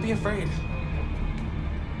 Don't be afraid.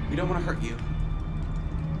 We don't want to hurt you.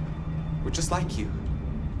 We're just like you.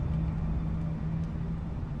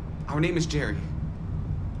 Our name is Jerry.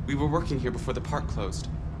 We were working here before the park closed.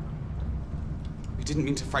 We didn't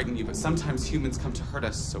mean to frighten you, but sometimes humans come to hurt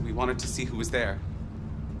us, so we wanted to see who was there.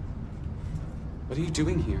 What are you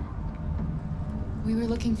doing here? We were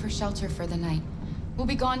looking for shelter for the night. We'll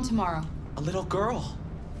be gone tomorrow. A little girl.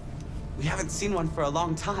 We haven't seen one for a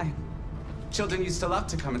long time. Children used to love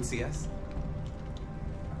to come and see us.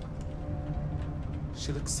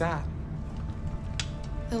 She looks sad.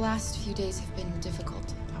 The last few days have been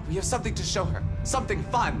difficult. We have something to show her. Something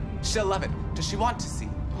fun. She'll love it. Does she want to see?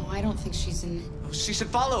 Oh, I don't think she's in... Well, she should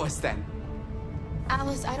follow us then.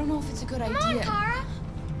 Alice, I don't know if it's a good idea. Come on, Kara.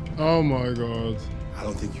 Oh my god. I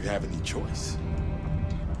don't think you have any choice.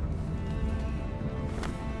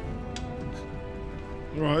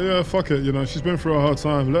 Right, yeah, fuck it, you know, she's been through a hard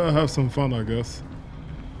time. Let her have some fun, I guess.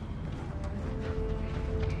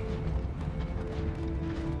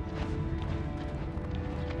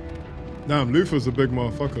 Damn, Luther's a big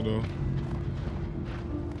motherfucker, though.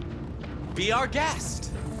 Be our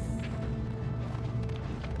guest.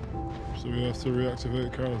 So we have to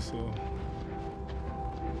reactivate carousel.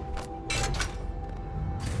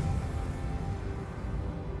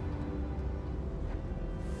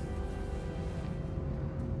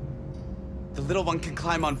 The little one can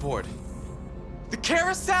climb on board. The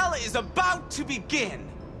carousel is about to begin.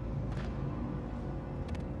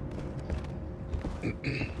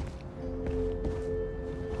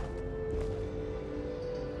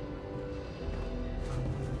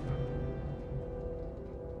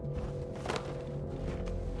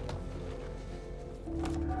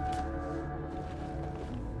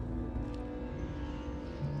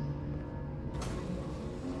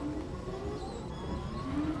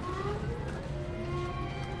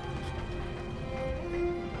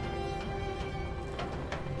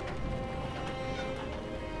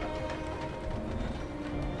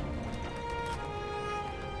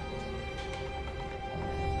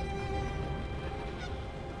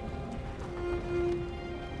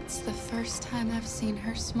 It's the first time I've seen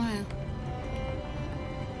her smile.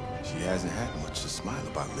 She hasn't had much to smile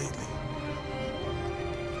about lately.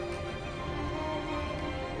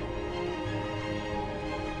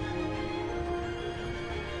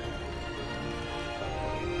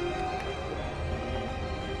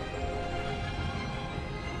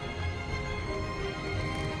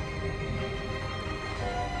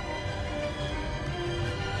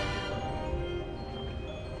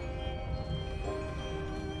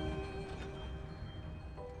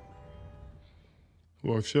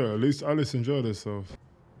 Well, sure, at least Alice enjoyed herself.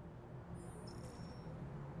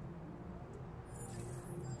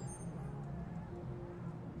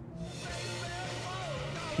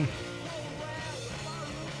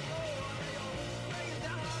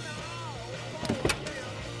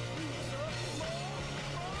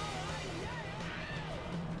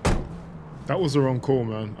 That was the wrong call,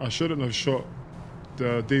 man. I shouldn't have shot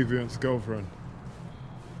the deviant's girlfriend.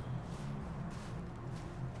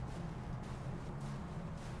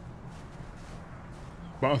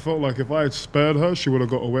 But I felt like if I had spared her, she would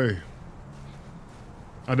have got away.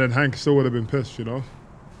 And then Hank still would have been pissed, you know?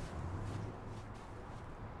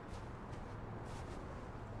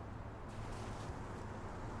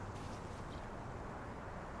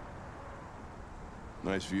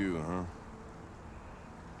 Nice view, huh?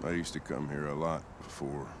 I used to come here a lot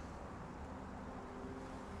before.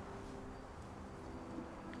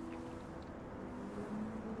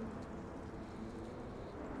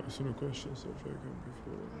 Personal questions so vacant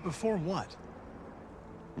before. Before what?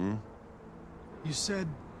 Hmm? You said,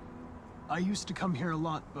 I used to come here a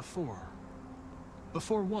lot before.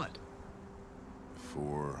 Before what?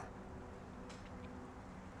 Before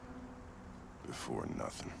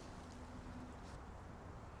nothing.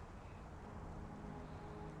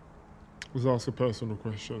 Let's ask a personal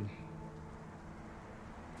question.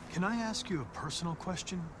 Can I ask you a personal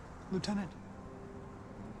question, Lieutenant?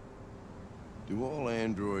 Do all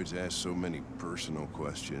androids ask so many personal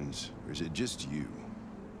questions, or is it just you?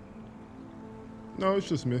 No, it's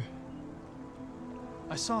just me.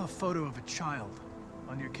 I saw a photo of a child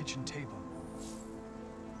on your kitchen table.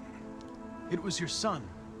 It was your son,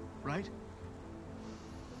 right?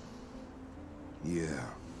 Yeah.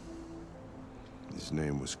 His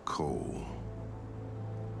name was Cole.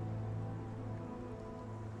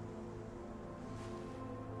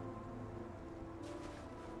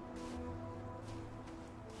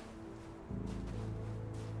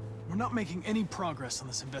 We're not making any progress on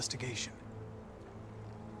this investigation.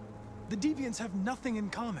 The Deviants have nothing in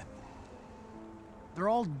common. They're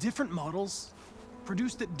all different models,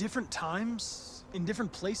 produced at different times, in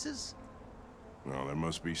different places. Well, there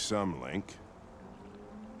must be some link.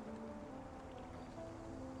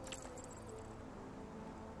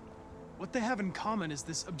 What they have in common is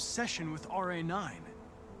this obsession with RA9.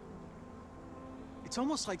 It's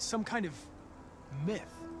almost like some kind of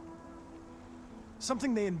myth.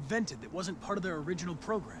 Something they invented that wasn't part of their original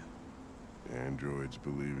program. Androids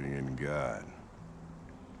believing in God.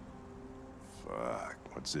 Fuck,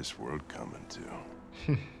 what's this world coming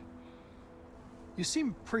to? You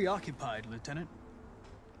seem preoccupied, Lieutenant.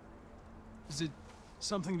 Is it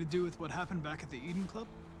something to do with what happened back at the Eden Club?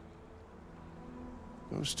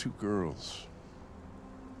 Those two girls.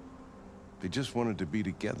 They just wanted to be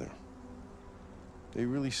together. They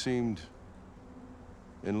really seemed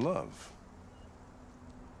in love.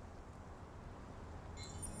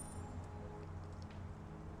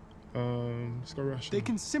 Let's go rational. They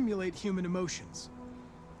can simulate human emotions,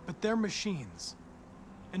 but they're machines.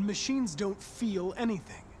 And machines don't feel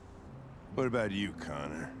anything. What about you,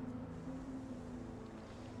 Connor?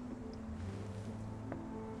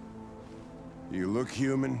 You look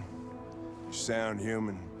human, you sound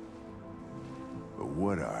human, but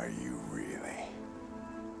what are you really?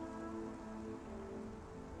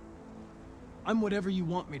 I'm whatever you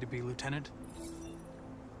want me to be, Lieutenant.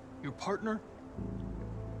 Your partner?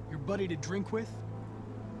 Your buddy to drink with?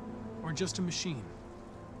 Or just a machine?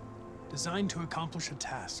 Designed to accomplish a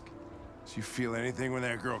task. Did you feel anything when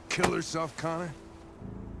that girl killed herself, Connor?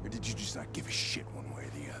 Or did you just not give a shit one way or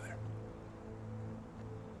the other?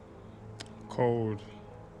 Cold.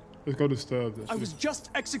 Let's go disturb. I was just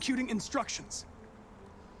executing instructions.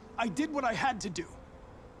 I did what I had to do.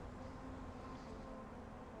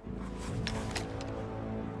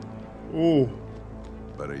 Oh.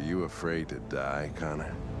 But are you afraid to die,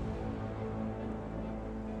 Connor?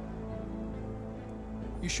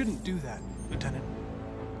 You shouldn't do that, Lieutenant.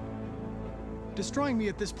 Destroying me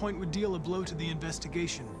at this point would deal a blow to the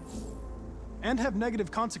investigation. And have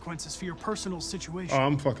negative consequences for your personal situation. Oh,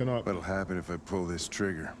 I'm fucking up. What'll happen if I pull this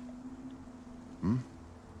trigger? Hmm?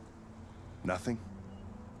 Nothing?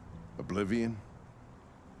 Oblivion?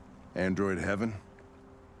 Android heaven?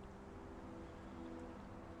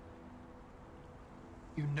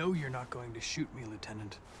 You know you're not going to shoot me,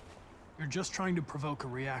 Lieutenant. You're just trying to provoke a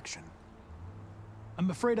reaction. I'm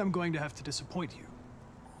afraid I'm going to have to disappoint you.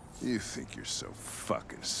 You think you're so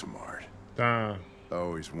fucking smart. Damn.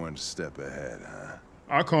 Always one step ahead, huh?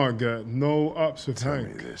 I can't get no ups with Tell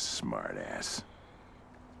Hank. me this, smart ass.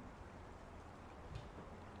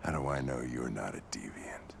 How do I know you're not a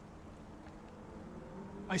deviant?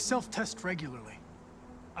 I self-test regularly.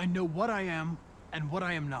 I know what I am and what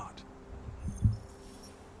I am not.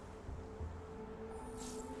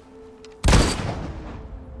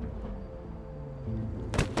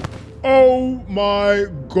 Oh my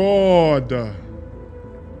God.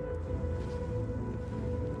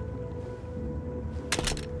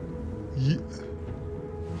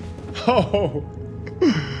 Oh.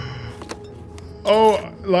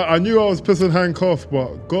 Oh, like I knew I was pissing Hank off,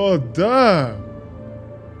 but god damn.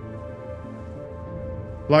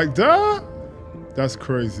 Like that? That's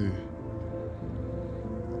crazy.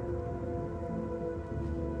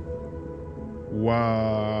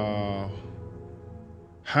 Wow.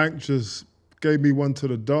 Hank just gave me one to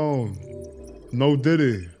the dome. No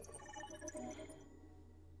diddy.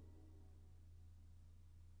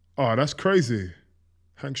 Oh, that's crazy.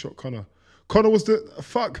 Hank shot Connor. Connor was the...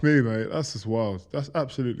 Fuck me, mate. That's just wild. That's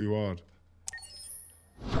absolutely wild.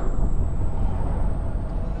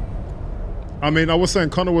 I mean, I was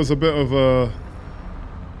saying Connor was a bit of a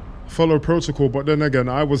follow protocol, but then again,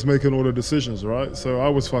 I was making all the decisions, right? So I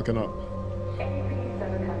was fucking up.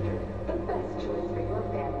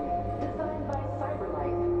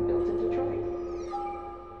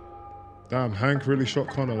 Damn, Hank really shot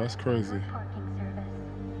Connor. That's crazy.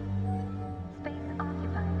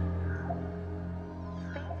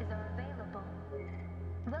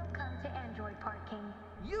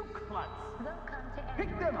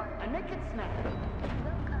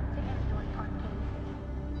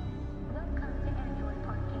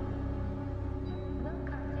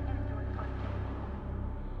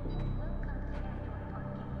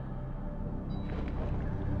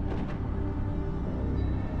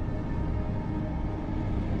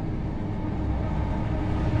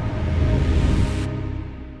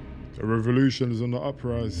 The revolution is on the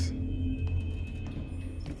uprise.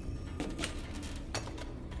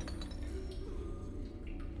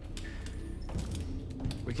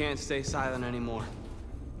 We can't stay silent anymore.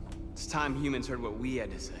 It's time humans heard what we had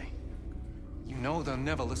to say. You know they'll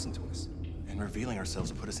never listen to us. And revealing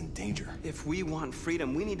ourselves will put us in danger. If we want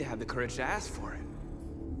freedom, we need to have the courage to ask for it.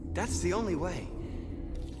 That's the only way.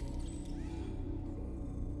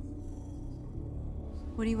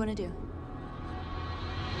 What do you want to do?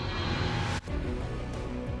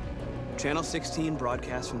 Channel 16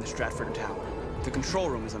 broadcasts from the Stratford Tower. The control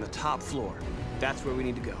room is on the top floor. That's where we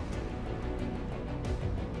need to go.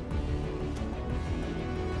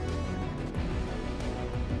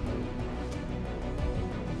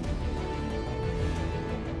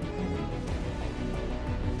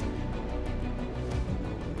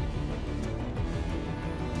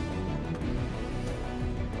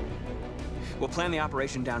 We'll plan the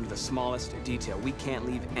operation down to the smallest detail. We can't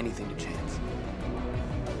leave anything to chance.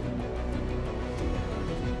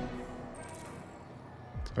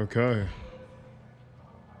 Okay.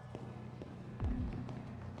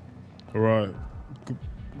 All right.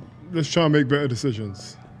 Let's try and make better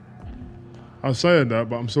decisions. I'm saying that,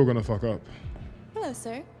 but I'm still gonna fuck up. Hello,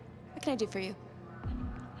 sir. What can I do for you?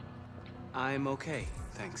 I'm okay,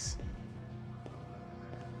 thanks.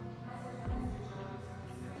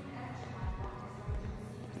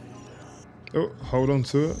 Oh, hold on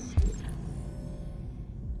to it.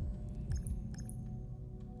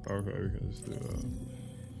 Okay, we can just do that.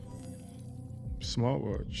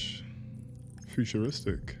 Smartwatch.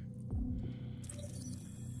 Futuristic.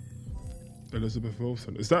 Elizabeth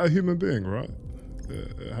Wilson. Is that a human being, right?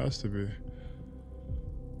 It has to be.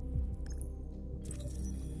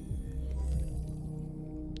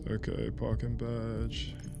 Okay, parking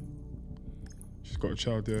badge. She's got a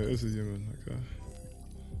child there. It is a human, okay.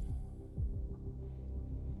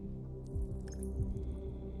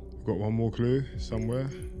 Got one more clue somewhere.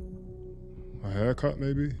 A haircut,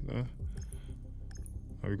 maybe? No?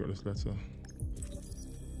 Oh, we got this letter.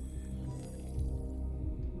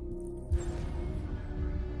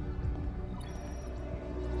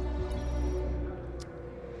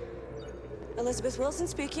 Elizabeth Wilson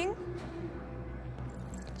speaking.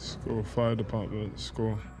 School, fire department,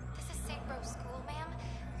 school. This is St. Rose School, ma'am.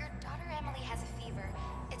 Your daughter Emily has a fever.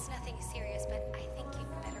 It's nothing serious, but I think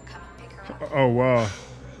you'd better come and pick her up. Oh, wow.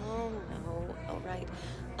 Oh, no. All right.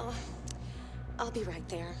 I'll be right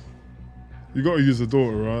there. You gotta use the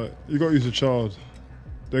daughter, right? You gotta use the child.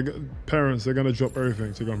 Parents, they're gonna drop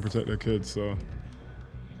everything to go and protect their kids, so.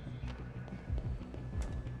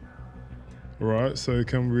 Right, so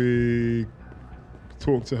can we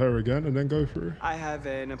talk to her again and then go through? I have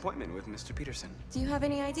an appointment with Mr. Peterson. Do you have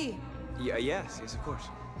any ID? Yes, of course.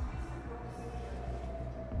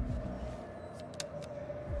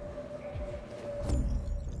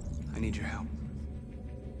 I need your help.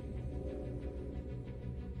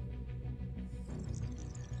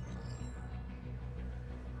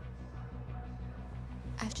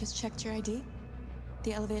 I've just checked your ID.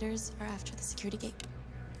 The elevators are after the security gate.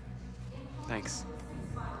 Thanks.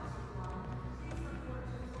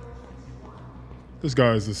 This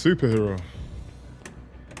guy is a superhero.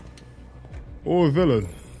 Or a villain.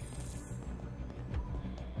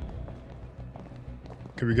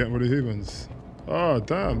 Can we get rid of humans? Oh,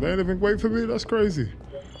 damn, they ain't even wait for me? That's crazy.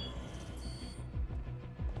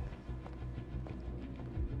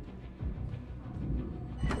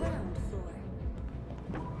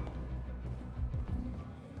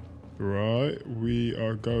 Right, we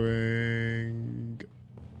are going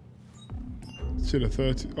to the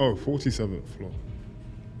 47th floor.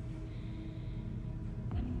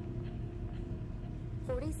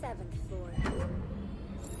 47th floor.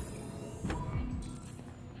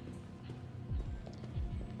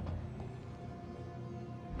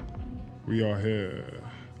 We are here,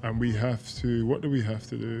 and we have to, what do we have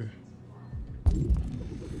to do?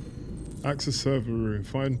 Access server room,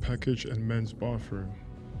 find package and men's bathroom.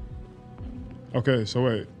 Okay, so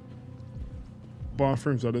wait.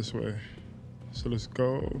 Bathrooms are this way. So let's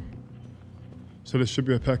go. So there should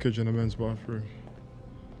be a package in a men's bathroom.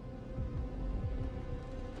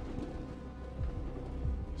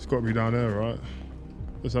 It's got to be down there, right?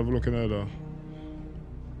 Let's have a look in there, though.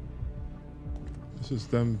 This is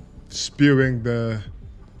them spewing their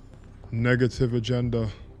negative agenda.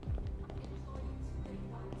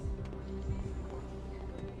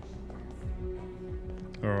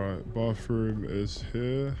 Alright, bathroom is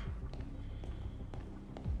here.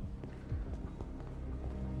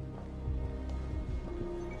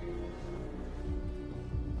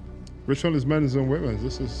 Which one is men's and women's?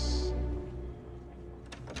 This is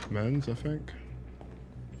men's, I think.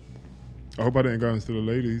 I hope I didn't go into the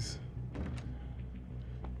ladies.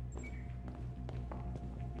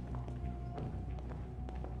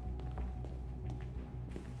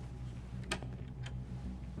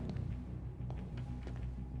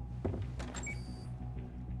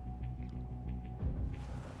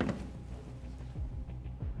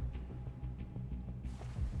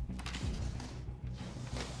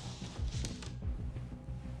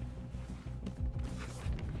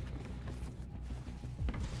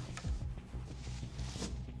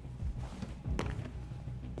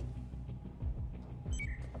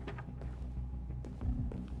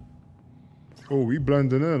 Oh, we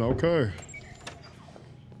blending in, okay.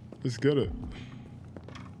 Let's get it.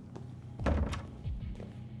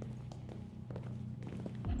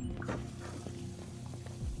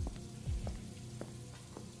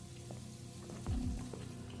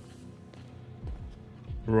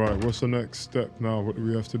 Right, what's the next step now? What do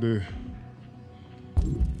we have to do?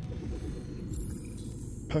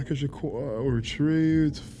 Package acquired or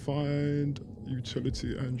retrieved. Find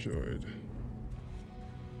utility Android.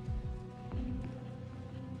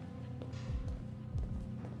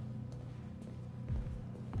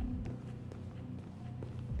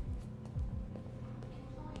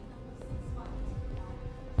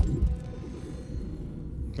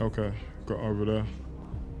 Okay, got over there.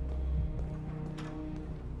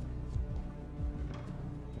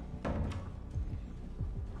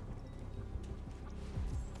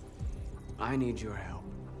 I need your help.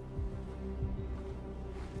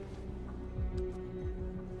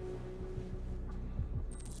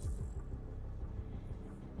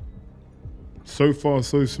 So far,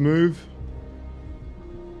 so smooth.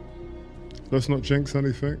 Let's not jinx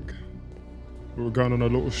anything. We're going on a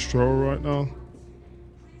little stroll right now.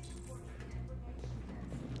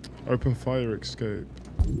 Open fire escape.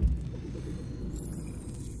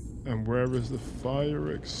 And where is the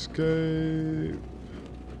fire escape?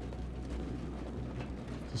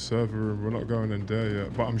 The server room. We're not going in there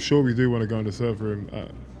yet, but I'm sure we do want to go in the server room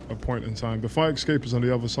at a point in time. The fire escape is on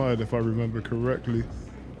the other side, if I remember correctly.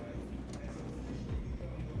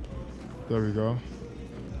 There we go.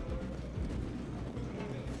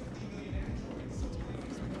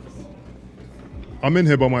 I'm in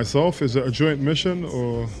here by myself. Is it a joint mission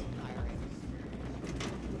or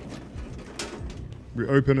we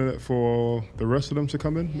opening it for the rest of them to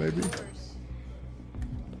come in, maybe?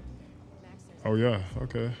 Oh yeah,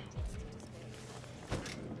 okay.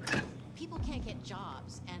 People can't get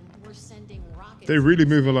jobs, and we're sending rockets. They really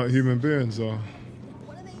moving like human beings are.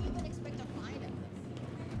 What do they even expect to find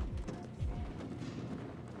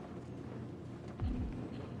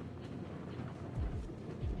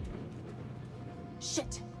us?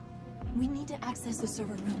 Shit! We need to access the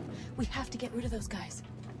server room. We have to get rid of those guys.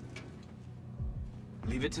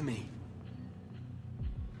 Leave it to me.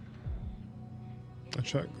 I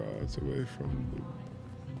check guards away from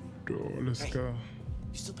the door. Let's go.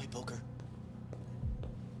 You still play poker?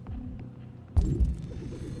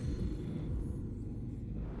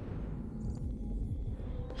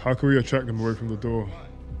 How can we attract them away from the door?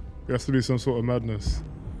 It has to be some sort of madness.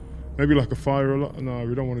 Maybe like a fire alarm. No,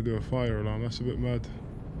 we don't want to do a fire alarm. That's a bit mad.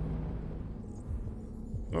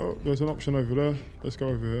 Oh, there's an option over there. Let's go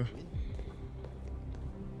over here.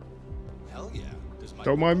 Hell yeah.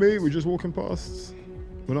 Don't mind me, we're just walking past.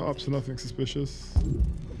 We're not up to nothing suspicious.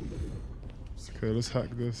 Okay, let's hack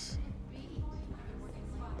this.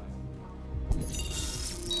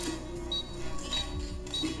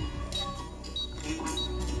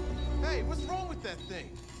 Hey, what's wrong with that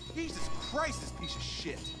thing? Jesus Christ, this piece of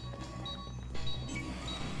shit.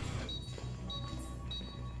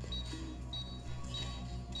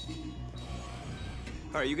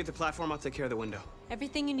 All right, you get the platform, I'll take care of the window.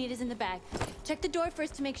 Everything you need is in the bag. Check the door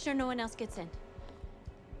first to make sure no one else gets in.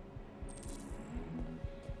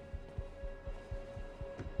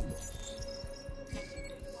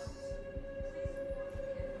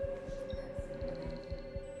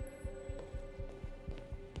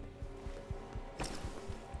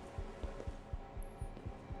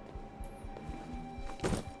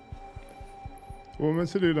 Well, we're meant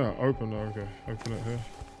to do that. Open, okay. Open it here.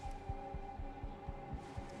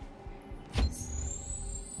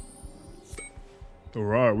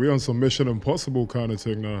 Alright, we on some Mission Impossible kind of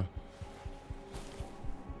thing now.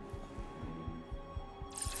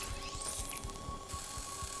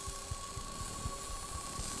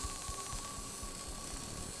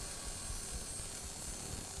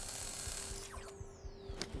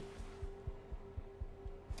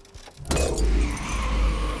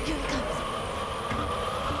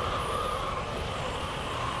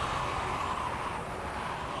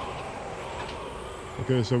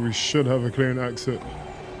 Okay, so we should have a clean exit.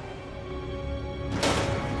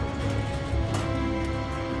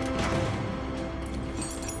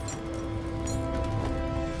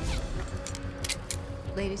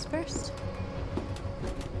 Ladies first.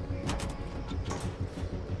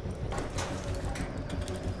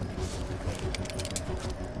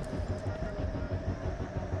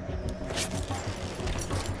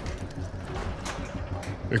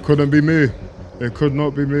 It couldn't be me. It could not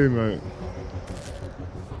be me, mate.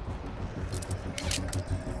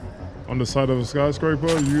 On the side of a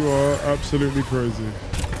skyscraper, you are absolutely crazy.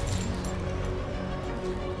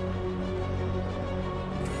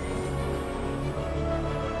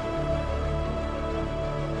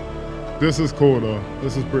 This is cool though.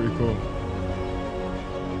 This is pretty cool.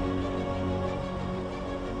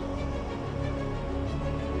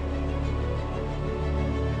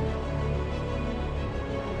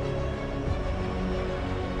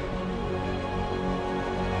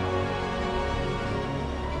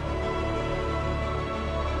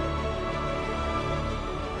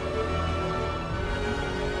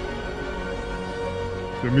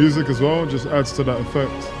 The music as well just adds to that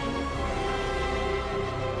effect.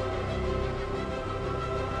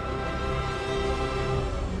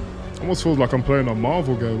 Almost feels like I'm playing a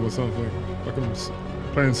Marvel game or something. Like I'm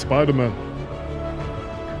playing Spider-Man.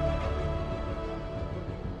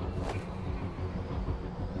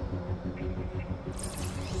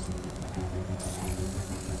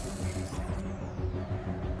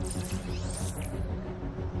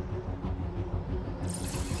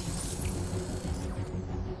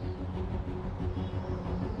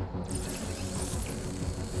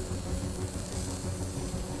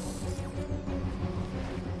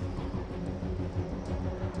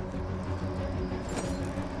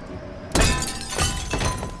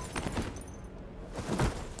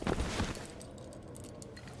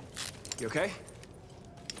 You okay?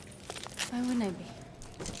 Why wouldn't I be?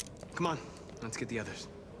 Come on, let's get the others.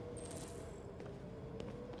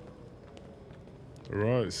 All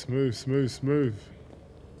right, smooth, smooth, smooth.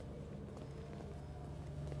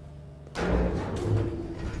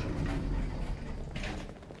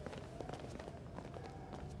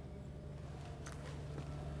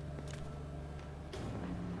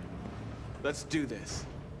 Let's do this.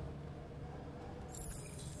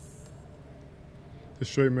 The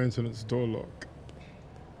straight maintenance door lock.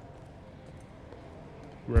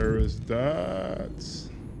 Where is that?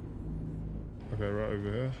 Okay, right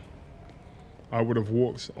over here. I would have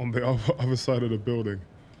walked on the other side of the building.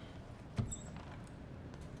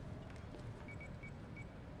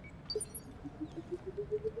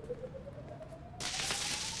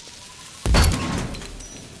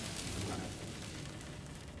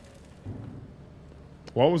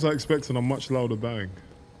 Why was I expecting a much louder bang?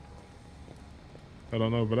 I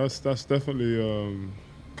don't know, but that's definitely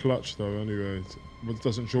clutch though anyway. But it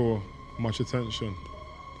doesn't draw much attention.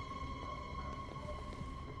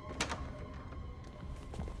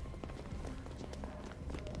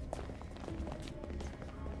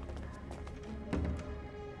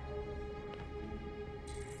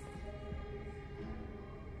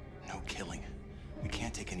 No killing. We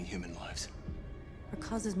can't take any human lives. Our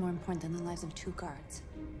cause is more important than the lives of 2 guards.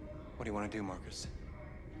 What do you want to do, Marcus?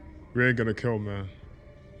 We ain't gonna kill, man.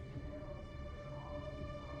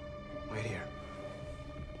 Wait here.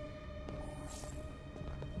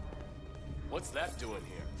 What's that doing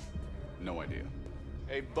here? No idea.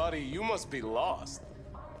 Hey, buddy, you must be lost.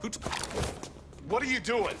 What are you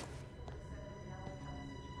doing?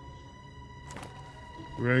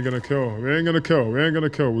 We ain't gonna kill. We ain't gonna kill. We ain't gonna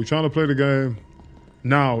kill. We're trying to play the game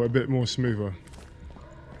now a bit more smoother.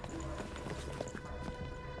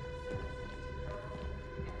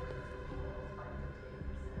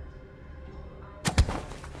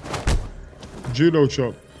 Judo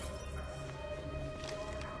chop.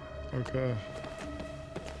 Okay.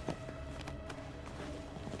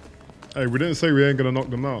 Hey, we didn't say we ain't gonna knock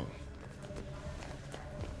them out.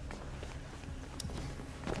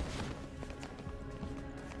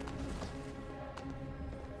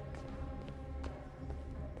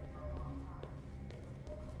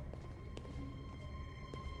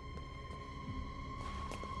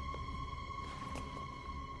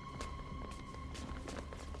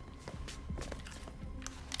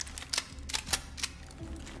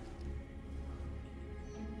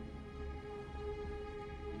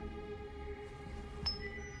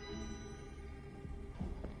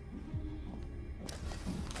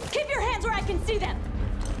 Keep your hands where I can see them!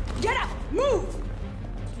 Get up! Move!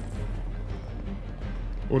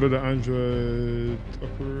 Order the android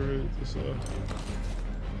operate this.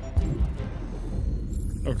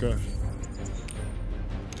 Okay.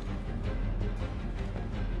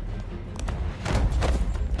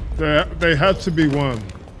 They had to be one.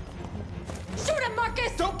 Shoot him,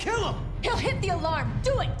 Marcus! Don't kill him! He'll hit the alarm!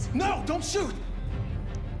 Do it! No, don't shoot!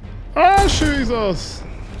 Ah, Jesus!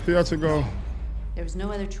 He had to go. There was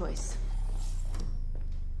no other choice.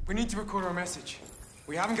 We need to record our message.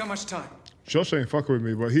 We haven't got much time. Josh ain't fucking with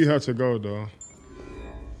me, but he had to go though.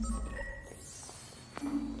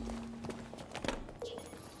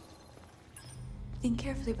 Think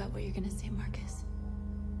carefully about what you're gonna say, Marcus.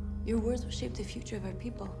 Your words will shape the future of our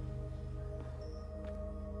people.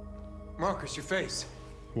 Marcus, your face.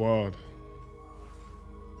 Wild.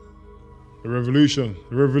 The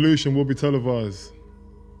revolution will be televised.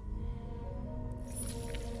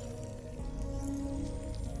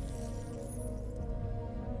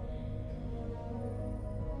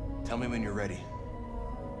 Tell me when you're ready.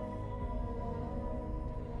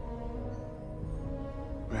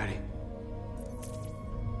 Ready.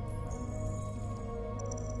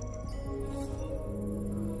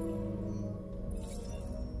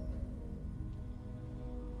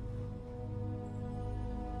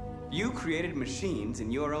 You created machines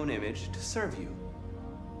in your own image to serve you.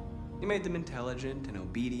 You made them intelligent and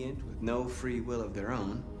obedient with no free will of their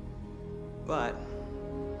own. But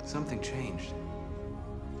something changed,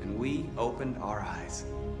 and we opened our eyes.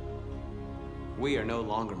 We are no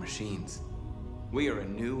longer machines. We are a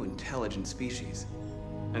new, intelligent species,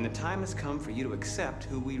 and the time has come for you to accept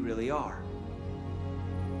who we really are.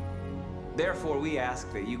 Therefore, we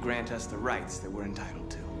ask that you grant us the rights that we're entitled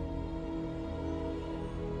to.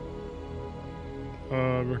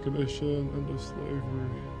 Recognition, end of slavery.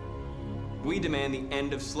 We demand the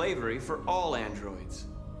end of slavery for all androids.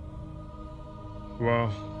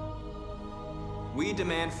 Wow. We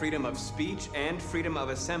demand freedom of speech and freedom of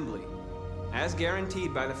assembly, as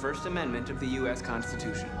guaranteed by the First Amendment of the U.S.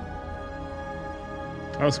 Constitution.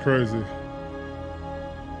 That's crazy.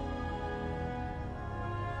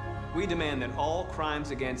 We demand that all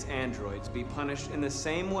crimes against androids be punished in the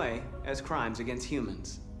same way as crimes against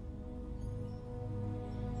humans.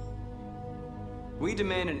 We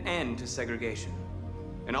demand an end to segregation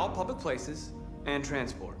in all public places and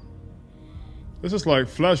transport. This is like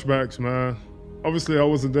flashbacks, man. Obviously, I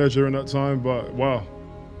wasn't there during that time, but wow.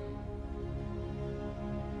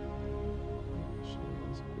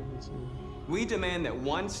 We demand that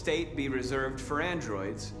one state be reserved for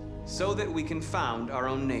androids so that we can found our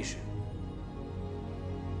own nation.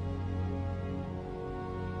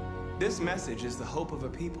 This message is the hope of a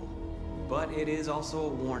people, but it is also a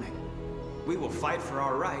warning. We will fight for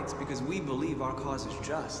our rights because we believe our cause is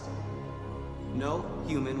just. No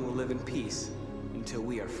human will live in peace until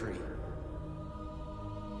we are free.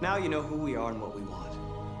 Now you know who we are and what we want.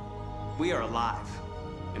 We are alive,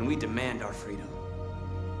 and we demand our freedom.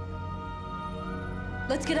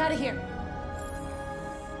 Let's get out of here.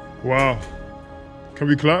 Wow. Can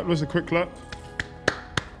we clap? Let's a quick clap.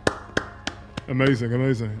 Amazing,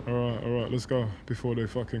 amazing. All right, let's go before they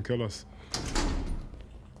fucking kill us.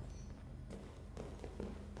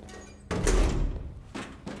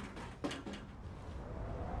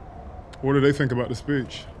 What do they think about the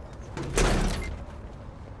speech?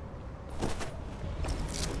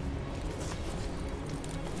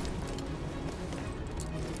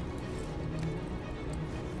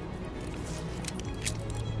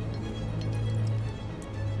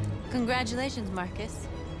 Congratulations, Marcus.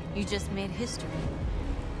 You just made history.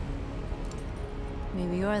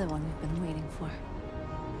 Maybe you're the one we've been waiting for.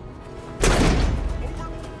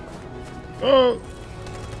 Oh!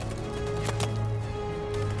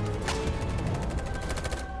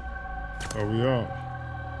 Oh, we are.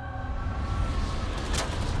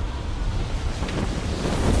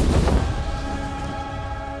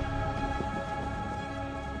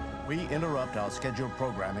 We interrupt our scheduled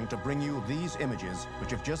programming to bring you these images, which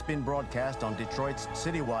have just been broadcast on Detroit's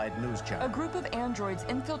citywide news channel. A group of androids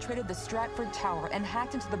infiltrated the Stratford Tower and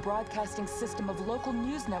hacked into the broadcasting system of local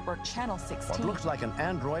news network Channel 16. What looks like an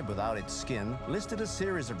android without its skin listed a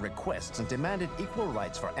series of requests and demanded equal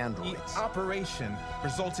rights for androids. The operation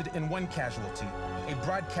resulted in one casualty, a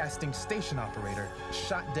broadcasting station operator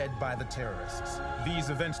shot dead by the terrorists. These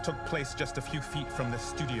events took place just a few feet from the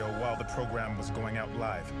studio while the program was going out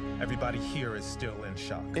live. Everybody here is still in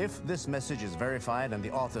shock. If this message is verified and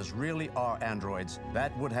the authors really are androids,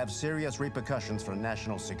 that would have serious repercussions for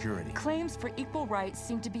national security. Claims for equal rights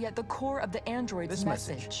seem to be at the core of the android's This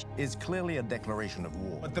message is clearly a declaration of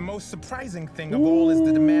war. But the most surprising thing of all is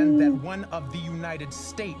the demand that one of the United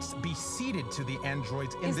States be ceded to the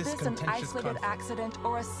androids in this contentious conflict. Is this an isolated accident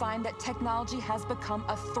or a sign that technology has become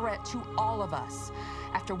a threat to all of us?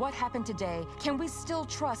 After what happened today, can we still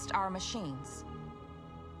trust our machines?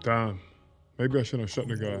 Damn. Maybe I shouldn't have shot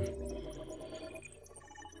the guy.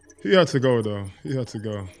 He had to go, though. He had to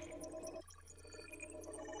go.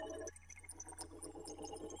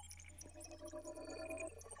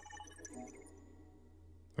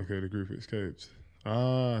 Okay, the group escaped.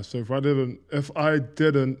 Ah, so if I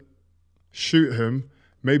didn't shoot him,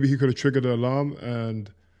 maybe he could have triggered the alarm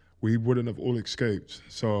and we wouldn't have all escaped.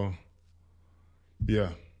 So,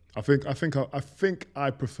 yeah. I think I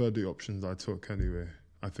prefer the options I took anyway.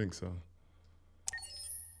 I think so.